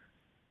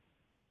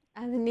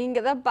 அது நீங்க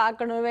தான்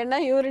பார்க்கணும். வேணா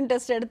யூரின்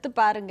டெஸ்ட் எடுத்து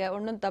பாருங்க,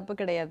 ஒன்றும் தப்பு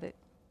கிடையாது.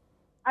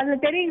 அதுல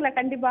தெரியுங்களா?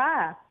 கண்டிப்பா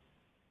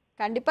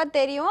கண்டிப்பா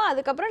தெரியும்.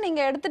 அதுக்கப்புறம்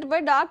நீங்க எடுத்துட்டு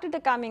போய் டாக்டர்கிட்ட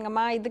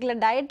காமிங்கம்மா. இதுக்குள்ள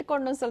டயட்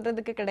கொண்டு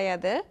சொல்றதுக்கு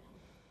கிடையாது,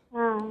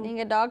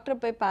 நீங்க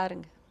டாக்டர் போய்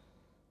பாருங்க.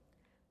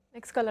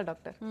 Next caller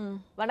doctor.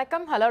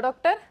 வணக்கம். Hello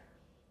doctor.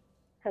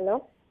 ஹலோ.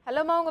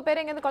 ஹலோம்மா, உங்க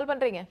பேர் எங்கேருந்து கால்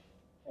பண்றீங்க?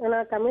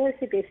 நான்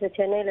தமிழரசி பேசுறேன்,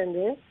 சென்னையில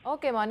இருந்து.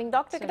 ஓகேம்மா, நீங்க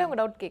டாக்டர் கிட்ட உங்க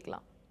டவுட்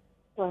கேட்கலாம்.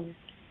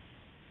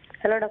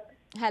 Hello doctor.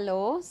 ஹலோ,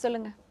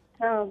 சொல்லுங்க.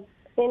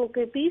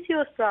 எனக்கு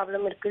பிசிஓஎஸ்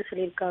ப்ராப்ளம் இருக்கு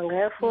சொல்லியிருக்காங்க.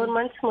 4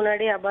 மந்த்ஸ்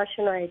முன்னாடி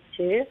அபார்ஷன்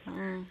ஆயிடுச்சு.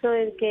 ஸோ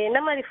இதுக்கு என்ன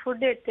மாதிரி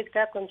ஃபுட்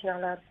எடுத்துக்கிட்டா கொஞ்சம்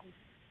நல்லா இருக்கும்?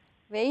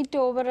 வெயிட்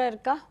ஓவரா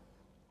இருக்கா?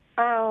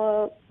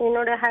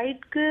 என்னோட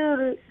ஹைட்க்கு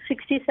ஒரு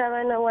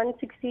 67,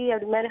 160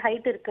 அப்படி மாதிரி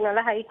ஹைட் இருக்கு.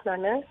 நல்லா ஹைட்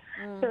நான்.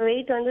 ஸோ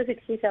வெயிட் வந்து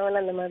 67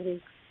 அந்த மாதிரி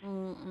இருக்கு.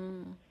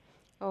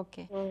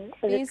 ஓகே.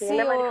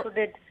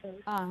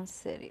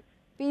 சரி.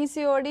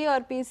 பிசிஓடி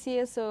ஆர்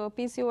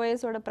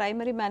பிசிஓஎஸ் ஓட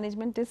primary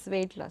management is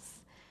weight loss.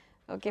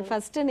 Okay,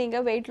 first நீங்க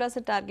வெயிட்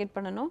லாஸை டார்கெட்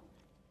பண்ணணும்.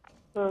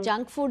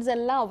 ஜங்க் ஃபுட்ஸ்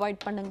எல்லாம் அவாய்ட்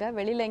பண்ணுங்க.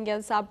 வெளியில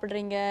எங்கேயாவது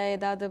சாப்பிட்றீங்க,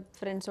 ஏதாவது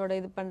ஃப்ரெண்ட்ஸோட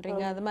இது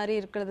பண்றீங்க, அது மாதிரி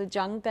இருக்கிறது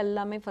ஜங்க்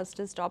எல்லாமே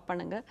ஃபர்ஸ்ட் ஸ்டாப்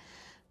பண்ணுங்க.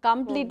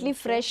 Completely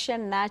fresh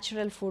and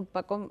natural food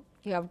பக்கம்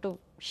யூ ஹவ் டு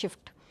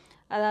ஷிஃப்ட்.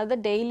 அதாவது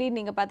டெய்லி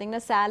நீங்கள்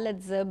பார்த்தீங்கன்னா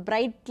salads,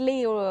 brightly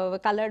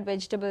coloured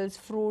vegetables,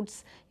 fruits,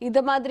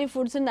 இது மாதிரி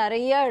ஃபுட்ஸு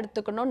நிறையா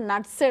எடுத்துக்கணும்.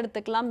 நட்ஸ்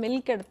எடுத்துக்கலாம்,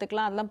 மில்க்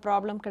எடுத்துக்கலாம், அதெல்லாம்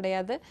ப்ராப்ளம்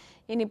கிடையாது.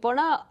 இனி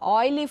போனால்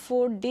oily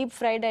food, deep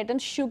fried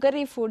items,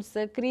 sugary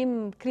foods,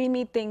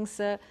 creamy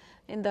things,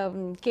 இந்த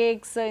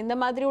கேக்ஸு, இந்த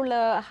மாதிரி உள்ள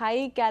high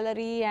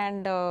calorie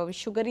and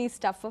sugary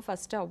ஸ்டஃப்பை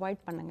first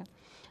avoid பண்ணுங்கள்.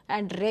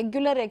 And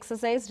regular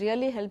exercise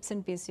really helps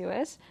in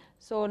PCOS.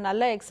 So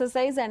நல்ல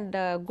exercise and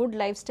good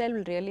life style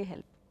will really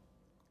help.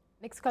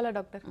 Next caller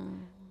doctor.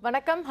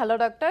 வணக்கம். Hello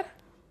doctor.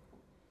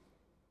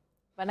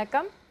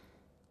 வணக்கம்.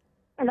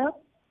 Hello.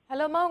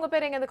 ஹலோம்மா, உங்க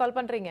பேர் எங்க இருந்து கால்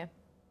பண்றீங்க?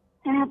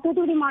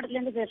 தூத்துக்குடி மாவட்டத்துல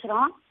இருந்து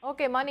பேசுறோம்.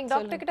 ஓகேம்மா, நீங்க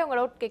டாக்டர் கிட்ட உங்க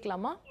டவுட்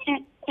கேட்கலாமா?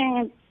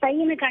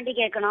 பையனுக்காண்டி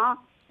கேட்கணும்.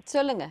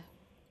 சொல்லுங்க.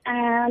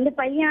 வந்து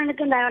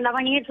பையனுக்கு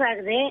 11 இயர்ஸ்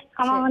ஆகுது.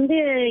 அவன் வந்து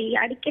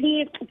அடிக்கடி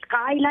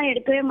காயெல்லாம்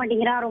எடுக்கவே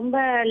மாட்டேங்கிறான். ரொம்ப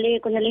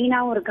கொஞ்சம்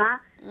லீனாவும் இருக்கான்.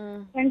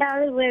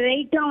 ரெண்டாவது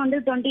வெயிட்டும் வந்து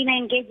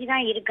 29 kg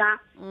தான் இருக்கான்.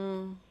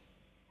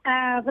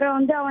 அப்புறம்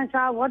வந்து அவன்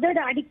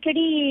உதடு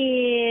அடிக்கடி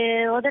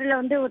உதடுல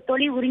வந்து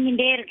தொலி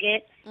உறிஞ்சிட்டே இருக்கு.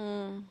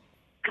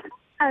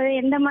 அது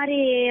எந்த மாதிரி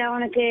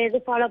அவனுக்கு இது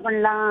ஃபாலோ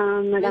பண்ணலாம்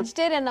மேடம்?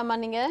 வெஜிடேரியனாமா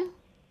நீங்க?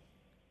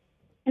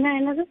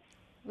 என்னது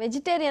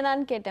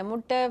வெஜிடேரியனான்னு கேட்டேன்.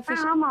 முட்டை,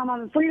 ஃபிஷ்? ஆமா ஆமா,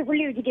 ஃபுல்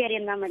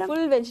வெஜிடேரியன் தான் மேடம்.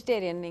 ஃபுல்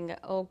வெஜிடேரியன் நீங்க?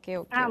 Okay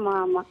okay. ஆமா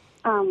ஆமா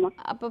ஆமா.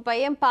 அப்ப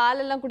பையன்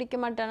பால் எல்லாம் குடிக்க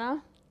மாட்டானா?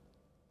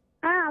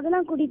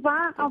 அதெல்லாம்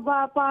குடிப்பான்.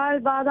 பால்,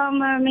 பாதாம்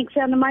மிக்ஸ்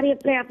அந்த மாதிரி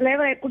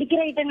ஃப்ளேவர்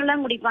குடிக்கிற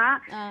ஐட்டங்கள்லாம் குடிப்பான்.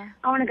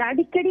 அவனுக்கு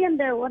அடிக்கடி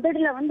அந்த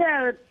உதடுல வந்து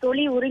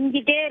தொலி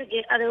உறிஞ்சிட்டே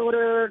இருக்கு. அது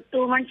ஒரு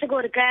 2 monthsக்கு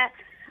ஒருக்க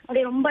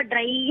அப்படியே ரொம்ப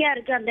ட்ரையா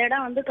இருக்கு. அந்த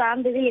இடம் வந்து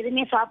காந்தது,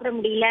 எதுவுமே சாப்பிட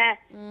முடியல,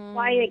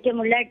 வாய் வைக்க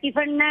முடியல.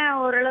 டிஃபன்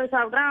ஓரளவு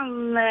சாப்பிட்றான்,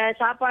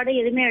 சாப்பாடு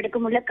எதுவுமே எடுக்க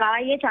முடியல.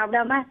 காயே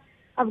சாப்பிடாம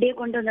அப்படியே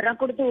கொண்டு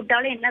வந்துடுறான். கொடுத்து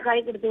விட்டாலும் என்ன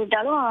காய் கொடுத்து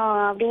விட்டாலும்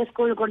அப்படியே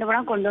ஸ்கூலுக்கு கொண்டு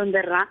போனா கொண்டு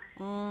வந்துடுறான்.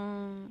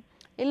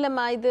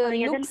 இல்லம்மா, இது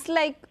லுக்ஸ்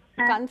லைக்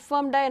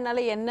கன்ஃபார்ம்டா என்னால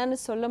என்னன்னு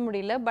சொல்ல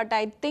முடியல. But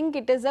I think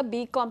it is a B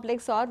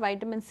complex R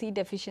vitamin C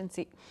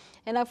deficiency.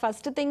 ஏன்னா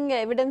ஃபர்ஸ்ட் திங்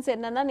எவிடன்ஸ்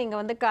என்னன்னா, நீங்கள்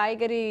வந்து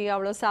காய்கறி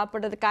அவ்வளோ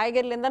சாப்பிட்றது,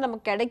 காய்கறிலேருந்து தான்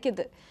நமக்கு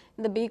கிடைக்குது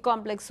இந்த பி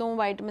காம்ப்ளெக்ஸும்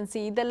வைட்டமின் சி.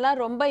 இதெல்லாம்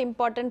ரொம்ப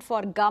important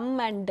for come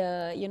and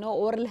you know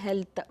oral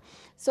health.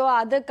 So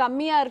அது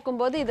கம்மியாக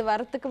இருக்கும்போது இது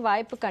வரத்துக்கு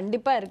வாய்ப்பு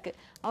கண்டிப்பாக இருக்குது.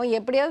 அவன்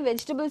எப்படியாவது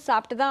வெஜிடபிள்ஸ்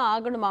சாப்பிட்டு தான்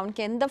ஆகணும்.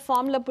 அவனுக்கு எந்த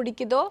ஃபார்மில்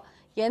பிடிக்குதோ,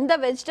 எந்த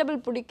வெஜிடபிள்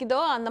பிடிக்குதோ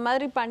அந்த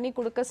மாதிரி பண்ணி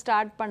கொடுக்க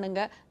ஸ்டார்ட்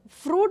பண்ணுங்க.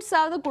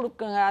 ஃப்ரூட்ஸாவது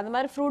கொடுக்குங்க. அது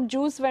மாதிரி ஃப்ரூட்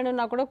ஜூஸ்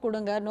வேணும்னா கூட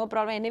கொடுங்க, no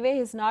problem. Anyway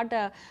is not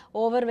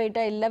over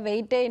வெயிட்டாக இல்லை,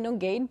 வெயிட்டே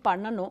இன்னும் கெயின்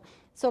பண்ணணும்.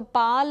 ஸோ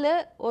பால்,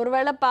 ஒரு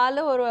வேளை பால்,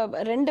 ஒரு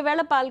 2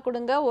 வேளை பால்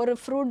கொடுங்க, ஒரு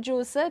ஃப்ரூட்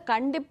ஜூஸு.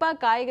 கண்டிப்பாக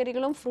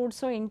காய்கறிகளும்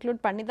ஃப்ரூட்ஸும்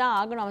இன்க்ளூட் பண்ணி தான்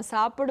ஆகணும். அவன்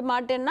சாப்பிட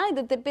மாட்டேன்னா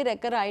இது திருப்பி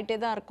ரெக்கர் ஆகிட்டே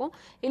தான் இருக்கும்.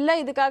 இல்லை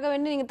இதுக்காக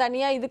வேண்டி நீங்கள்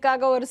தனியாக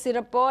இதுக்காக ஒரு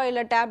சிரப்போ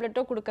இல்லை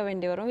டேப்லெட்டோ கொடுக்க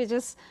வேண்டி வரும், which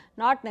is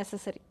not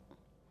necessary.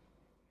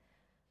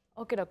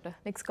 Okay doctor,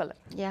 next caller.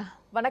 யா,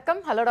 வணக்கம்.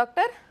 Hello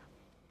doctor.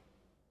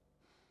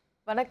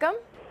 வணக்கம்.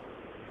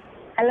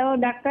 Hello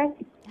doctor.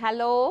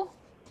 ஹலோ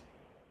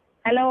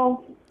ஹலோ,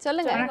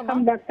 சொல்லுங்க.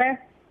 வணக்கம் டாக்டர்.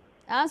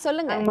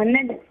 சொல்லுங்க.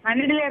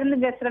 மன்னடில இருந்து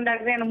பேசுறேன்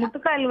டாக்டர். எனக்கு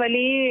முட்டுக்கால்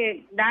வலி.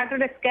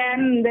 டாக்டரோட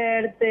ஸ்கேன்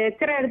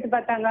எக்ஸ்ரே எடுத்து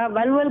பார்த்தாங்க.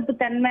 வலுவலுப்பு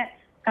தன்மை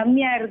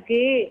கம்மியா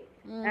இருக்கு,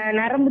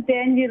 நரம்பு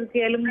தேஞ்சு இருக்கு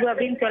எலும்பு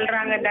அப்படின்னு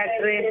சொல்றாங்க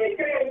டாக்டர்.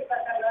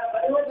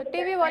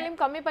 டிவி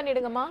வால்யூம் கம்மி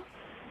பண்ணிடுங்கம்மா.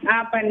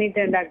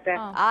 பண்ணிட்டேன் டாக்டர்.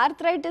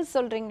 ஆர்த்ரைட்டிஸ்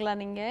சொல்றீங்களா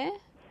நீங்க?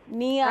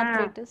 நீ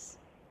ஆர்த்ரைட்டிஸ்?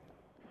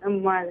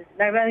 ஆமா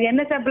டாக்டர்.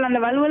 என்ன சாப்பிடலாம்?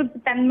 அந்த வலுவலுப்பு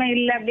தன்மை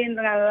இல்லை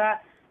அப்படின்றாங்க,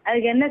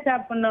 அதுக்கு என்ன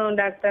சாப்பிடணும்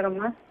டாக்டர்?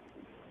 அம்மா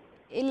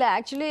இல்ல,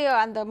 ஆக்சுவலி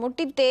அந்த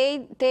முட்டி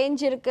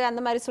தேஞ்சு இருக்கு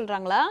அந்த மாதிரி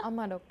சொல்றாங்களா?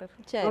 ஆமா டாக்டர்.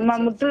 சரி, அம்மா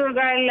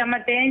முட்டுக்கால் நம்ம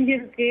தேஞ்சு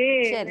இருக்கு.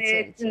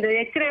 இந்த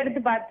எக்ஸ்ரே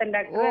எடுத்து பார்த்தேன்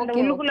டாக்டர். அந்த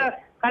உள்ளுக்குள்ள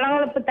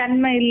கலகலப்பு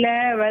தன்மை இல்ல,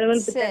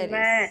 வலுவலுப்பு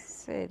தன்மை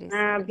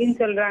அப்படின்னு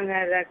சொல்றாங்க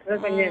டாக்டர்.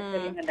 கொஞ்சம்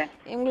சொல்லுங்க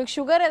டாக்டர். உங்களுக்கு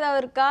சுகர்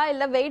ஏதாவது இருக்கா,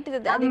 இல்ல வெயிட்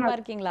அதிகமா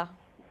இருக்கீங்களா?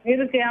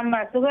 இருக்கு.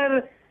 ஆமா, சுகர்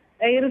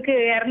இருக்கு,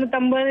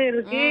 250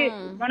 இருக்கு.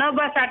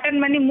 மனோபாஸ்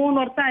அட்டெண்ட் பண்ணி 3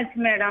 வருஷம் ஆச்சு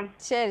மேடம்.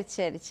 சரி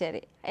சரி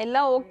சரி,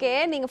 எல்லாம் ஓகே.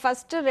 நீங்க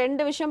ஃபர்ஸ்ட்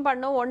 2 விஷயம்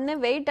பண்ணணும். ஒன்று,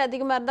 வெயிட்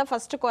அதிகமாக இருந்தால்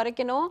ஃபர்ஸ்ட்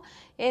குறைக்கணும்.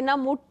 ஏன்னா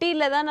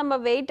முட்டியில தான் நம்ம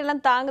வெயிட்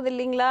எல்லாம் தாங்குது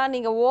இல்லைங்களா?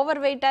 நீங்கள்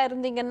ஓவர் வெயிட்டாக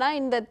இருந்தீங்கன்னா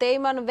இந்த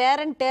தேய்மானம்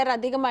வேர் and dare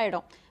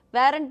அதிகமாகிடும்.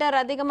 Where and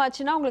dare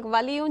அதிகமாச்சுன்னா உங்களுக்கு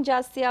வலியும்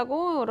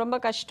ஜாஸ்தியாகும், ரொம்ப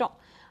கஷ்டம்.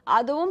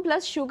 அதுவும்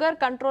ப்ளஸ் சுகர்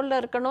கண்ட்ரோலில்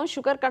இருக்கணும்.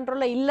 சுகர்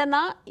கண்ட்ரோலில் இல்லைன்னா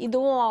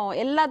இதுவும்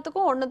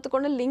எல்லாத்துக்கும் ஒன்றுத்துக்கு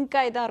ஒன்று லிங்க்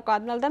ஆகி தான் இருக்கும்.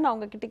 அதனால தான் நான்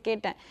உங்ககிட்ட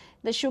கேட்டேன்.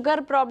 இந்த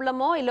சுகர்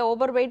ப்ராப்ளமோ இல்லை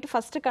ஓவர் வெயிட்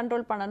ஃபஸ்ட்டு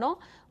கண்ட்ரோல் பண்ணணும்.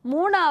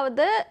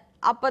 3வது,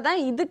 அப்போ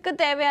தான் இதுக்கு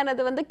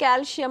தேவையானது வந்து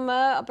கால்சியமு,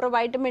 அப்புறம்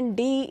வைட்டமின்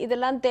டி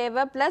இதெல்லாம்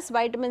தேவை, ப்ளஸ்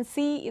வைட்டமின்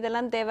சி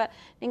இதெல்லாம் தேவை.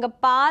 நீங்கள்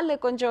பால்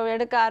கொஞ்சம்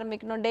எடுக்க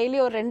ஆரம்பிக்கணும். டெய்லி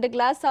ஒரு 2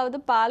 கிளாஸாவது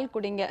பால்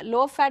குடிங்க.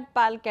 லோ ஃபேட்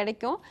பால்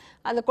கிடைக்கும்,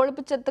 அந்த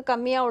கொழுப்புச்சத்து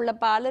கம்மியாக உள்ள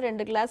பால்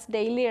 2 கிளாஸ்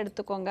டெய்லி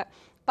எடுத்துக்கோங்க.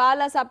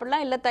 பாலாக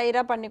சாப்பிடலாம், இல்லை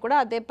தயிராக பண்ணி கூட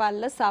அதே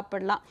பாலில்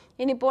சாப்பிடலாம்.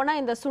 இனி போனால்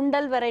இந்த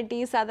சுண்டல்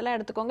வெரைட்டிஸ் அதெல்லாம்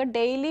எடுத்துக்கோங்க.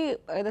 டெய்லி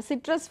இந்த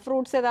சிட்ரஸ்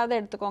ஃப்ரூட்ஸ் ஏதாவது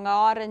எடுத்துக்கோங்க.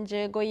 ஆரஞ்சு,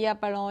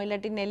 கொய்யாப்பழம்,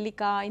 இல்லாட்டி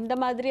நெல்லிக்காய், இந்த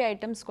மாதிரி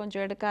ஐட்டம்ஸ்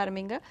கொஞ்சம் எடுக்க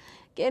ஆரம்பிங்க.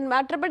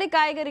 மற்றபடி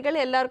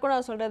காய்கறிகள் எல்லாருக்கும்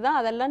நான் சொல்கிறது தான்,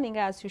 அதெல்லாம்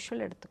நீங்கள் ஆஸ்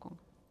யூஷுவல் எடுத்துக்கோங்க.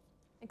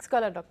 Next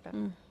caller doctor.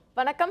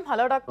 வணக்கம்.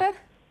 Hello doctor.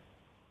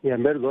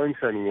 என் பேர் கோவிந்த்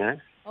சார். நீங்கள்?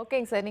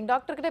 ஓகேங்க சார், நீங்கள்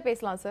டாக்டர் கிட்ட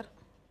பேசலாம் சார்.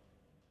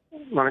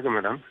 வணக்கம்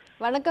மேடம்.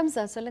 வணக்கம்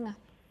சார், சொல்லுங்கள்.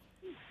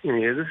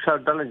 நீங்கள் எது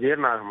சாப்பிட்டாலும்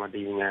ஜீரணம் ஆக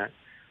மாட்டேங்குங்க.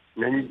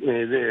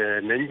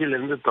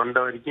 நெஞ்சிலிருந்து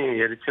தொண்டை வரைக்கும்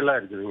எரிச்சலா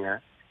இருக்குதுங்க.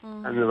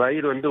 அந்த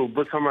வயிறு வந்து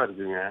உப்புசமா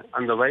இருக்குங்க.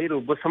 அந்த வயிறு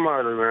உப்புசமா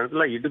இருக்கிற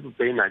நேரத்துல இடுப்பு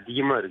பெயின்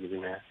அதிகமா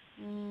இருக்குதுங்க.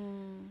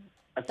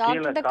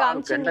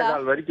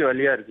 கால் வரைக்கும்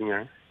வலியா இருக்குங்க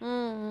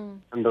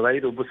அந்த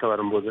வயிறு உப்புசம்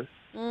வரும்போது.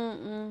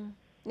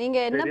 நீங்க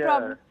என்ன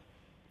ப்ராப்ளம்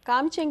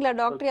காமிச்சீங்களா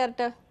டாக்டர்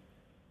யார்கிட்ட?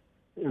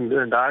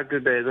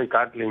 டாக்டர்கிட்ட எதுவும்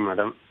காட்டலைங்க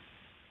மேடம்.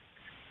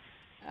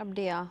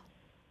 அப்படியா?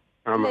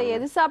 இல்லை,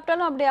 எது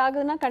சாப்பிட்டாலும் அப்படி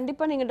ஆகுதுன்னா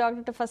கண்டிப்பாக நீங்கள்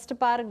டாக்டர்கிட்ட ஃபஸ்ட்டு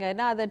பாருங்கள்.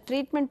 ஏன்னா அதை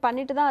ட்ரீட்மெண்ட்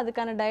பண்ணிட்டு தான்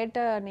அதுக்கான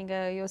டயட்டை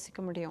நீங்கள் யோசிக்க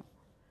முடியும்.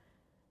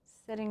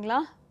 சரிங்களா?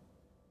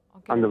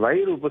 அந்த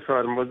வயிறு உப்புசம்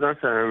வரும்போது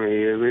தான்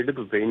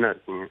இடுப்பு பெயினாக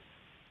இருக்குங்க.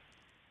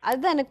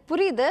 அதுதான் எனக்கு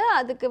புரியுது.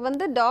 அதுக்கு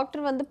வந்து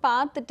டாக்டர் வந்து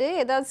பார்த்துட்டு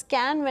ஏதாவது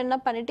ஸ்கேன்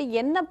வேணா பண்ணிவிட்டு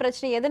என்ன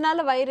பிரச்சனை,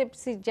 எதனால வயிறு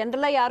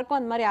ஜென்ரலாக யாருக்கும்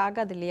அந்த மாதிரி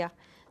ஆகாது இல்லையா?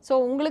 ஸோ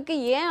உங்களுக்கு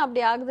ஏன்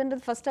அப்படி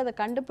ஆகுதுன்றது ஃபஸ்ட்டு அதை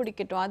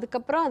கண்டுபிடிக்கட்டும்.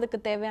 அதுக்கப்புறம் அதுக்கு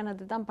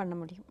தேவையானது தான் பண்ண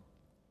முடியும்.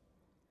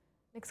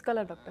 Next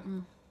caller doctor.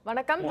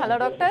 வணக்கம். Hello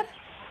doctor.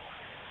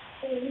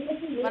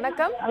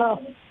 வணக்கம். ஹலோ,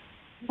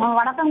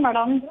 வணக்கம்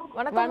மேடம்.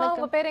 வணக்கம்.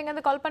 உங்க பேர் எங்க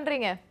இருந்து கால்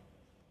பண்றீங்க?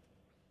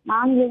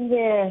 நாங்க இங்க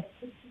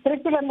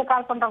திருச்சில இருந்து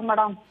கால் பண்றோம்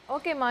மேடம்.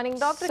 ஓகேமா, நீங்க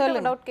டாக்டர்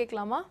கிட்ட டவுட்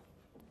கேட்கலாமா?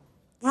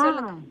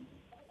 சொல்லுங்க.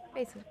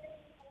 பேசு.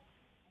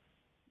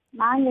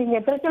 நாங்க இங்க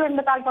திருச்சியில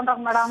இருந்து கால்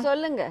பண்றோம் மேடம்.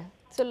 சொல்லுங்க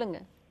சொல்லுங்க.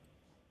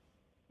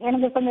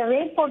 எனக்கு கொஞ்சம்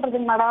வெயிட்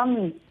போட்டிருக்குங்க மேடம்.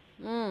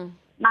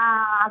 நான்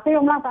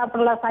அசைவம்லாம்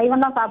சாப்பிடல,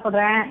 சைவம் தான்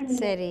சாப்பிடுறேன்.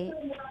 சரி.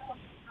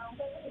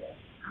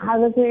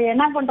 அதுக்கு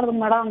என்ன பண்றது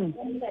மேடம்?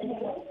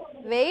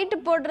 வெயிட்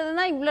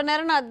போடுறதுன்னா இவ்வளோ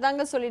நேரம் நான்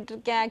அதுதாங்க சொல்லிட்டு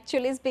இருக்கேன்.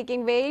 ஆக்சுவலி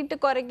ஸ்பீக்கிங் வெயிட்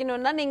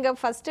குறைக்கணும்னா நீங்கள்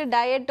ஃபஸ்ட்டு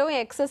டயட்டும்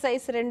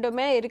எக்ஸசைஸ்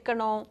ரெண்டுமே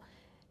இருக்கணும்.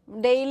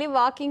 டெய்லி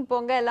வாக்கிங்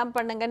போங்க, எல்லாம்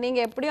பண்ணுங்க.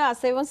 நீங்கள் எப்படியும்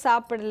அசைவம்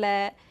சாப்பிடல,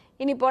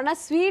 இனி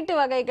போனால் ஸ்வீட்டு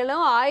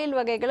வகைகளும் ஆயில்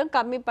வகைகளும்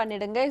கம்மி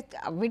பண்ணிடுங்க.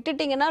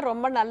 விட்டுட்டிங்கன்னா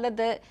ரொம்ப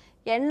நல்லது.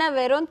 எண்ணெய்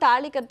வெறும்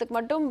தாளிக்கிறதுக்கு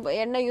மட்டும்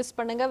எண்ணெய் யூஸ்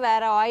பண்ணுங்க,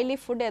 வேற ஆயிலி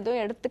ஃபுட் எதுவும்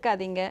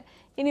எடுத்துக்காதீங்க.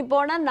 இனி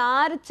போனால்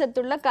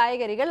நார்ச்சத்துள்ள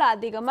காய்கறிகள்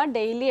அதிகமாக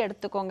டெய்லி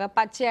எடுத்துக்கோங்க.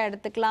 பச்சையாக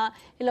எடுத்துக்கலாம்,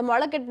 இல்லை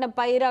முளைக்கட்டின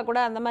பயிராக கூட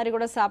அந்த மாதிரி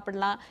கூட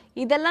சாப்பிடலாம்.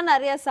 இதெல்லாம்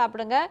நிறையா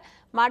சாப்பிடுங்க.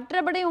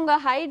 மற்றபடி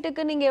உங்கள்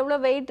ஹைட்டுக்கு நீங்கள் எவ்வளோ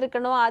வெயிட்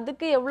இருக்கணும்,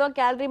 அதுக்கு எவ்வளோ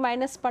கேலரி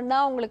மைனஸ்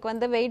பண்ணால் உங்களுக்கு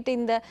வந்து வெயிட்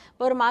இந்த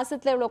ஒரு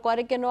மாதத்தில் எவ்வளோ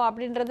குறைக்கணும்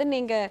அப்படின்றது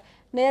நீங்கள்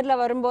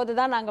நேரில் வரும்போது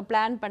தான் நாங்கள்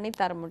பிளான் பண்ணி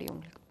தர முடியும்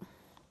உங்களுக்கு.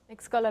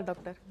 Next caller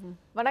doctor.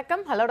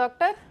 வணக்கம். Hello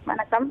doctor.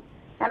 வணக்கம்.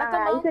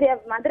 ஐஸ்வர்யா,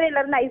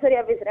 மதுரையில இருந்து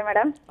ஐஸ்வர்யா பேசுறேன்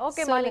மேடம்.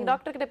 ஓகே மா, நீங்க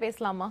டாக்டர் கிட்ட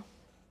பேசலாமா?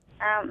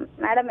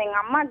 மேடம், எங்க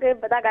அம்மாக்கு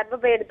இப்பதான்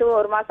கர்ப்பப்பை எடுத்து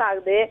 1 மாசம்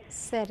ஆகுது.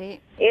 சரி.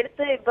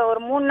 எடுத்து இப்ப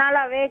ஒரு 3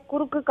 நாளாவே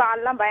குறுக்கு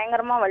கால்லாம்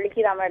பயங்கரமா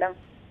வலிக்குதா மேடம்.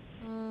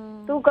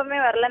 தூக்கமே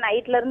வரல.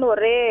 நைட்ல இருந்து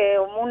ஒரே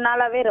 3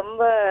 நாளாவே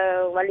ரொம்ப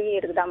வலி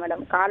இருக்குதா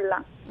மேடம்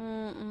கால்லாம்.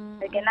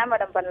 அதுக்கு என்ன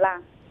மேடம்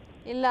பண்ணலாம்?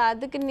 இல்லை,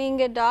 அதுக்கு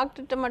நீங்கள்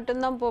டாக்டர்கிட்ட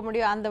மட்டும்தான் போக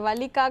முடியும். அந்த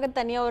வலிக்காக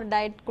தனியாக ஒரு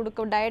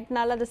டயட்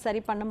டயட்னால அதை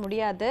சரி பண்ண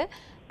முடியாது.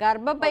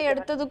 கர்ப்பப்பை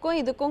எடுத்ததுக்கும்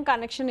இதுக்கும்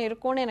கனெக்ஷன்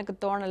இருக்கும்னு எனக்கு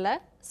தோணலை.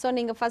 ஸோ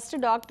நீங்கள் ஃபஸ்ட்டு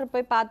டாக்டர்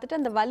போய் பார்த்துட்டு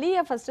அந்த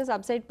வலியை ஃபஸ்ட்டு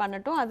சப்சைட்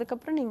பண்ணட்டும்,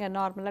 அதுக்கப்புறம் நீங்கள்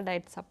நார்மலாக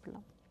டயட்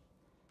சாப்பிடலாம்.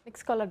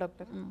 Next caller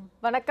doctor.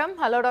 வணக்கம்.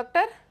 Hello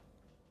doctor.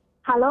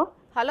 ஹலோ.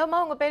 ஹலோமா,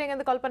 உங்க பேர் எங்க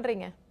இருந்து கால்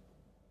பண்றீங்க?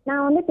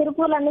 நான் வந்து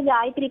திருப்பூர்ல இருந்து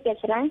காயத்ரி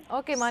பேசுறேன்.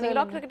 ஓகேமா, நீங்க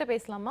டாக்டர் கிட்ட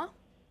பேசலாமா?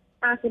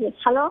 சரி.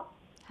 ஹலோ.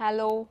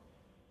 ஹலோ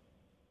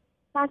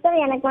டாக்டர்,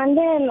 எனக்கு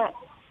வந்து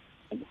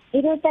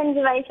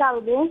 25 வயசு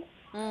ஆகுது.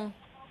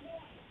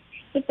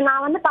 இப்போ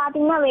நான் வந்து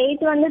பாத்தீங்கன்னா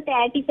வெயிட் வந்து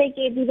 35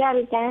 kg தான்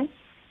இருக்கேன்.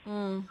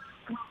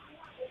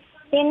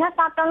 என்ன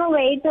சாப்பிட்டாலும்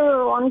வெயிட்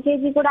 1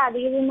 kg கூட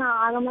அதிகமா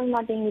ஆகவே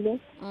மாட்டேங்குது.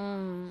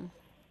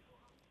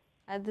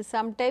 அது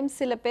சம்டைம்ஸ்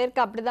சில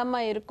பேருக்கு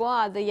அப்படிதாம்மா இருக்கும்.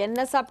 அது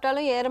என்ன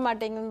சாப்பிட்டாலும் ஏற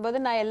மாட்டேங்கும்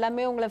போது நான்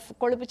எல்லாமே உங்களை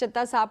கொழுப்பு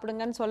சத்தா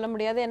சாப்பிடுங்கன்னு சொல்ல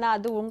முடியாது. ஏன்னா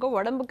அது உங்கள்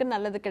உடம்புக்கு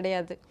நல்லது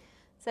கிடையாது.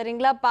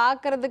 சரிங்களா?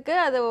 பார்க்குறதுக்கு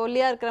அது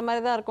ஒல்லியாக இருக்கிற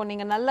மாதிரி தான் இருக்கும்.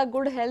 நீங்கள் நல்லா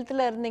குட்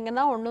ஹெல்த்தில்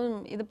இருந்தீங்கன்னா ஒன்றும்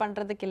இது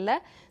பண்ணுறதுக்கு இல்லை.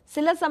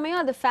 சில சமயம்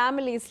அது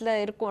ஃபேமிலிஸில்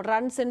இருக்கும்,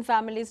 ரன்ஸ் இன்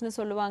ஃபேமிலிஸ்னு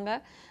சொல்லுவாங்க.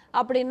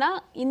 அப்படின்னா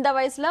இந்த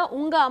வயசில்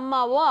உங்கள்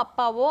அம்மாவோ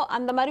அப்பாவோ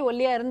அந்த மாதிரி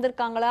ஒல்லியாக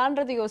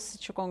இருந்திருக்காங்களான்றது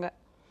யோசிச்சுக்கோங்க.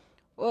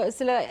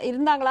 சில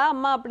இருந்தாங்களா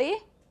அம்மா அப்படி?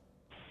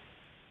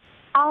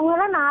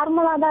 அவங்கலாம்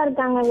நார்மலா தான்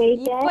இருக்காங்க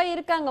வெயிட். இப்ப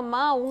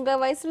இருக்காங்கம்மா. உங்க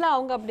வயசுல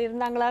அவங்க அப்படி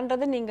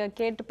இருந்தாங்களான்றது நீங்க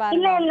கேட்டு பாருங்க.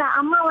 இல்ல இல்ல,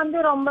 அம்மா வந்து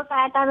ரொம்ப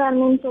ஃபேட்டா தான்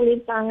இருந்துன்னு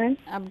சொல்லிருக்காங்க.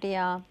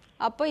 அப்படியா?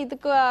 அப்போ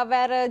இதுக்கு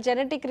வேற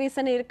ஜெனட்டிக்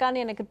ரீசன்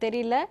இருக்கான்னு எனக்கு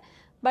தெரியல.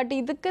 பட்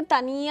இதுக்கு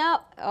தனியா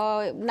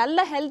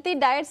நல்ல ஹெல்த்தி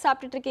டயட்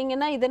சாப்பிட்டுட்டு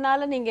இருக்கீங்கன்னா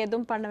இதனால நீங்க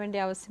எதுவும் பண்ண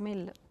வேண்டிய அவசியமே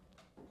இல்லை.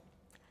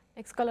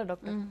 Next caller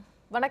doctor.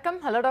 வணக்கம்.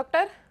 Hello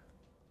doctor.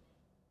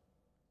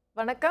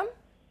 வணக்கம்.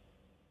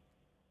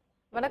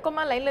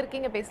 வணக்கம்மா, லைன்ல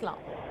இருக்கீங்க,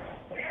 பேசலாம்.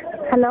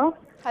 ஹலோ.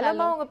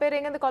 ஹலோம்மா, உங்க பேர்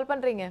எங்க இருந்து கால்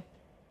பண்றீங்க?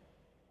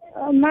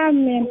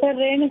 மேம், என் பேர்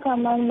ரேணுகா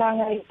மேம்.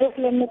 நாங்க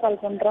யூஎஸ்ல இருந்து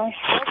கால் பண்றோம்.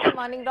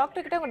 ஓகேம்மா, நீங்க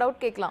டாக்டர் கிட்ட உங்க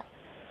டவுட் கேட்கலாம்.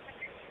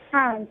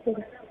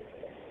 சரி.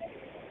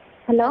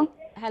 ஹலோ.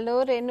 ஹலோ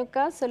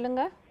ரேணுகா,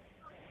 சொல்லுங்க.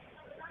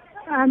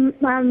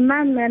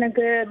 மேம்,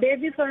 எனக்கு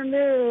பேபி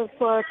பிறந்து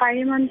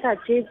 5 months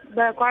ஆச்சு.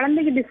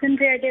 குழந்தைக்கு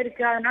டிசென்ட்ரி ஆகிட்டே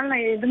இருக்கு. அதனால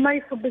நான் எது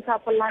மாதிரி ஃபுட்டு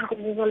சாப்பிடலாம்னு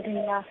கொஞ்சம்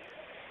சொல்றீங்களா?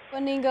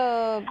 இப்போ நீங்க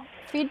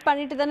ஃபீட்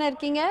பண்ணிட்டு தானே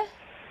இருக்கீங்க?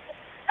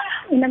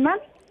 என்ன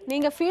மேம்?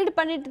 நீங்க ஃபீட்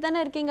பண்ணிட்டு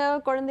தானே இருக்கீங்க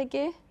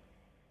குழந்தைக்கு?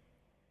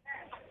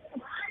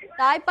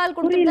 தாய்ப்பால்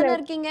கொடுத்துட்டு தானே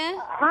இருக்கீங்க?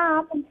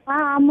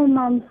 ஆமா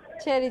மேம்.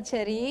 சரி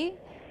சரி.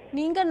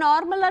 நீங்க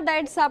நார்மலா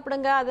டயட்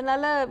சாப்பிடுங்க.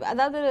 அதனால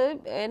அதாவது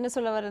என்ன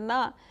சொல்ல வரேன்னா,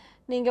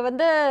 நீங்க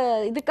வந்து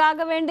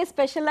இதுக்காக வேண்டி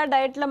ஸ்பெஷலா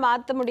டயட்ல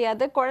மாற்ற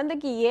முடியாது.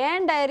 குழந்தைக்கு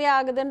ஏன் டயரியா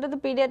ஆகுதுன்றது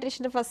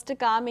பீடியாட்ரிஷியனை ஃபர்ஸ்ட்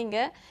காமிங்க.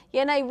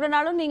 ஏன்னா இவ்வளோ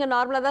நாளும் நீங்க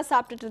நார்மலா தான்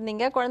சாப்பிட்டுட்டு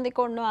இருந்தீங்க,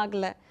 குழந்தைக்கு ஒன்றும்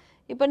ஆகலை.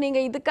 இப்போ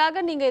நீங்கள்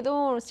இதுக்காக நீங்கள்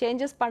எதுவும்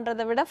சேஞ்சஸ்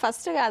பண்ணுறதை விட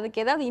ஃபஸ்ட்டு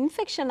அதுக்கு ஏதாவது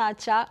இன்ஃபெக்ஷன்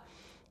ஆச்சா,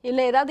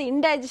 இல்லை ஏதாவது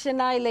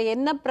இன்டைஜஷனா, இல்லை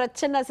என்ன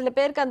பிரச்சனை? சில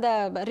பேருக்கு அந்த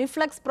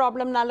ரிஃப்ளக்ஸ்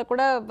ப்ராப்ளம்னால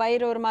கூட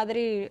வயிறு ஒரு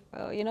மாதிரி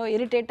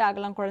இரிட்டேட்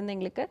ஆகலாம்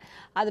குழந்தைங்களுக்கு.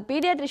 அது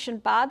பீடியாட்ரிஷியன்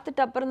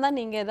பார்த்துட்டு அப்புறம் தான்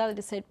நீங்கள் ஏதாவது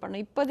டிசைட்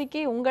பண்ணணும்.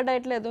 இப்போதைக்கு உங்கள்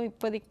டயட்டில் எதுவும்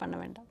இப்போதைக்கு பண்ண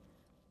வேண்டாம்.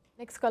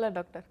 Next caller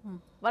doctor.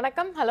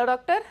 வணக்கம். Hello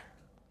doctor.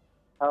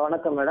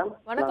 வணக்கம் மேடம்.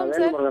 வணக்கம்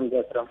சார்.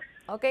 பேசுகிறேன்.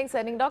 ஓகேங்க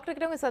சார், நீங்கள் டாக்டர்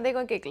கிட்ட உங்கள்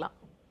சந்தேகம் கேட்கலாம்.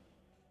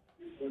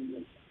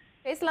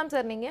 பேசலாம்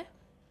சார். நீங்கள்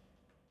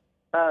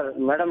சார்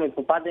மேடம்,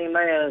 இப்போ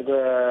பார்த்தீங்கன்னா எனக்கு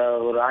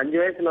ஒரு 5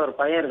 வயசுல ஒரு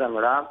பையன் இருக்கான்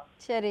மேடம்.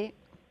 சரி.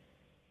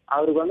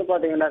 அவருக்கு வந்து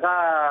பார்த்தீங்கன்னாக்கா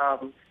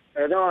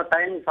எதுவும்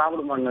டைம்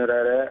சாப்பிட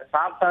மாட்டேங்கிறாரு.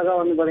 சாப்பிட்டாக்கா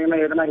வந்து பார்த்தீங்கன்னா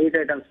எதனா ஹீட்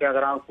ஐட்டம்ஸ்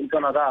கேட்குறான்.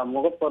 கொடுத்தோன்னாக்கா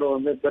முகப்பரு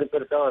வந்து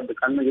பெருசாக வருது,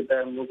 கண்ணுக்கிட்ட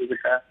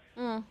மூக்குக்கிட்ட.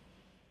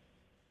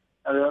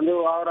 அது வந்து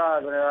ஓவரா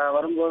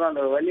வரும்போது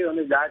அந்த வலி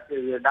வந்து ஜாஸ்தி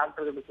இருக்கு.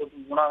 டாக்டர் கிட்ட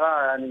கூட்டிட்டு போனாக்கா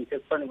நீங்க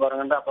செக் பண்ணி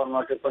பாருங்கன்ட்டு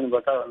அப்புறமா செக் பண்ணி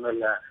பார்த்தா ஒன்றும்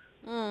இல்லை.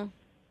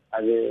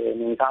 அது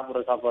நீங்க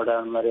சாப்பிட்ற சாப்பாடு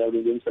அந்த மாதிரி அப்படி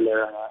இப்படின்னு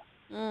சொல்லிடுறாங்க.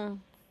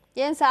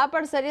 ஏன்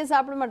சாப்பாடு சரியா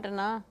சாப்பிட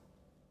மாட்டேனா?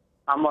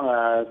 ஆமாங்க,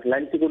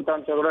 லஞ்ச்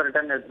கொடுத்தா கூட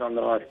ரிட்டர்ன் எடுத்துட்டு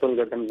வந்துடுவோம்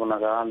ஸ்கூலுக்கு ரிட்டர்ன்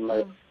போனாக்கா அந்த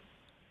மாதிரி.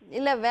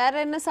 இல்ல வேற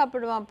என்ன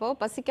சாப்பிடுவான் அப்போ?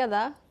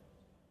 பசிக்காதா?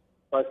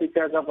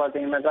 பசிக்காக்கா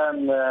பாத்தீங்கன்னாக்கா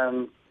இந்த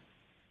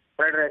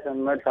ஃப்ரைட் ரைஸ்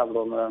அந்த மாதிரி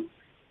சாப்பிடுவோம் madam.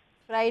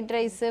 Fried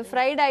rice,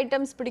 fried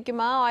items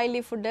பிடிக்குமா?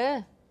 Oily food?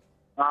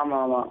 ஆமா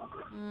ஆமா.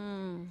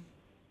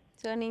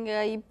 ஸோ நீங்க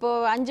இப்போ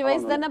 5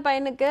 வயசு தானே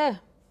பையனுக்கு?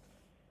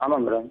 ஆமா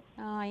மேடம்.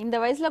 இந்த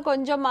வயசுல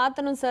கொஞ்சம்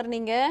மாத்தணும் சார்.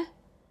 நீங்க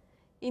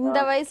இந்த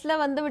வயசுல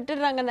வந்து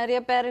விட்டுடுறாங்க நிறைய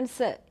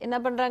பேரண்ட்ஸ். என்ன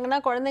பண்றாங்கன்னா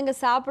குழந்தைங்க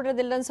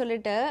சாப்பிட்றது இல்லைன்னு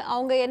சொல்லிட்டு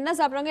அவங்க என்ன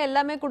சாப்பிட்றாங்க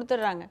எல்லாமே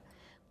கொடுத்துட்றாங்க.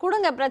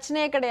 கொடுங்க,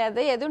 பிரச்சனையே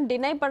கிடையாது, எதுவும்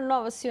டினை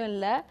பண்ணணும் அவசியம்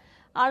இல்லை.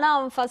 ஆனால்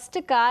அவன்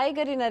ஃபஸ்ட்டு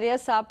காய்கறி நிறையா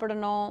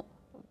சாப்பிடணும்,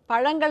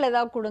 பழங்கள்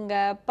ஏதாவது கொடுங்க,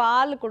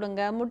 பால்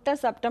கொடுங்க, முட்டை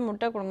சாப்பிட்டா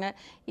முட்டை கொடுங்க,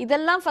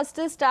 இதெல்லாம்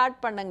ஃபஸ்ட்டு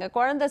ஸ்டார்ட் பண்ணுங்க.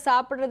 குழந்தை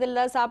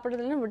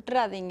சாப்பிட்றதில்லன்னு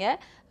விட்டுறாதீங்க.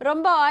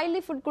 ரொம்ப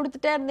ஆயிலி ஃபுட்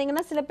கொடுத்துட்டே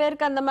இருந்தீங்கன்னா சில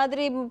பேருக்கு அந்த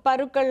மாதிரி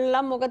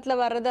பருக்கள்லாம்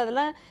முகத்தில் வர்றது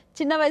அதெல்லாம்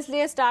சின்ன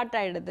வயசுலேயே ஸ்டார்ட்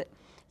ஆகிடுது.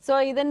 ஸோ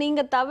இதை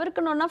நீங்கள்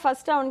தவிர்க்கணுன்னா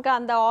ஃபஸ்ட்டு அவனுக்கு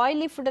அந்த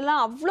ஆயிலி ஃபுட்டெல்லாம்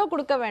அவ்வளோ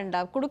கொடுக்க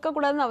வேண்டாம்.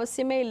 கொடுக்கக்கூடாதுன்னு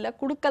அவசியமே இல்லை,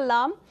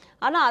 கொடுக்கலாம்.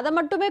 ஆனால் அதை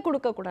மட்டுமே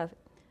கொடுக்கக்கூடாது.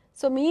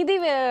 ஸோ மீதி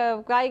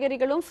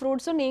காய்கறிகளும்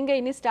ஃப்ரூட்ஸும் நீங்கள்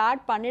இனி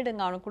ஸ்டார்ட்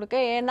பண்ணிவிடுங்க அவனுக்கு கொடுக்க.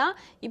 ஏன்னா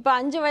இப்போ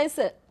 5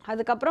 வயசு,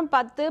 அதுக்கப்புறம்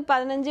 10,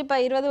 15, இப்போ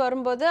 20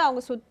 வரும்போது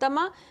அவங்க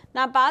சுத்தமாக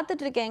நான்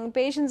பார்த்துட்ருக்கேன். எங்கள்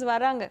பேஷண்ட்ஸ்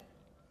வராங்க,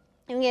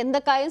 இவங்க எந்த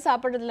காயும்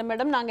சாப்பிட்றதில்ல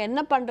மேடம், நாங்கள்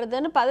என்ன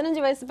பண்ணுறதுன்னு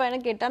 15 வயசு பையனை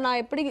கேட்டால்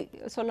நான் எப்படி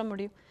சொல்ல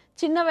முடியும்?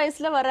 சின்ன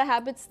வயசில் வர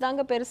ஹேபிட்ஸ்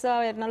தாங்க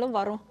பெருசாக இருந்தாலும்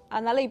வரும்.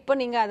 அதனால் இப்போ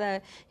நீங்கள் அதை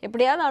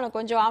எப்படியாவது அவனுக்கு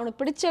கொஞ்சம் அவனுக்கு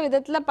பிடிச்ச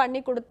விதத்தில் பண்ணி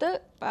கொடுத்து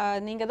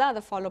நீங்கள் தான்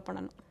அதை ஃபாலோ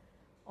பண்ணணும்.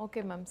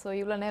 Okay ma'am. ஸோ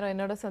இவ்வளோ நேரம்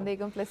என்னோட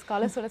சந்தேகம் ப்ளஸ்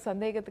காலர்ஸோட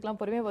சந்தேகத்துக்குலாம்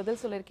பொறுமையாக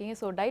பதில் சொல்லியிருக்கீங்க.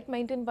 ஸோ டயட்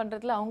மெயின்டைன்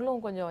பண்ணுறதுல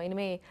அவங்களும் கொஞ்சம்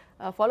இனிமேல்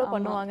ஃபாலோ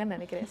பண்ணுவாங்கன்னு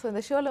நினைக்கிறேன். ஸோ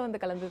இந்த ஷோவில்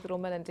வந்து கலந்தது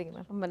ரொம்ப நன்றிங்க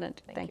மேம். ரொம்ப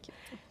நன்றி, தேங்க்யூ.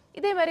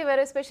 இதே மாதிரி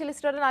வேறு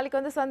ஸ்பெஷலிஸ்டோட நாளைக்கு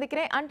வந்து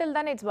சந்திக்கிறேன். Until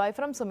than it's bye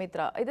from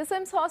Sumitra. இது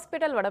சிம்ஸ்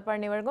ஹாஸ்பிட்டல்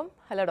வடபழனி வழங்கும்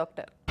ஹலோ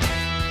டாக்டர்.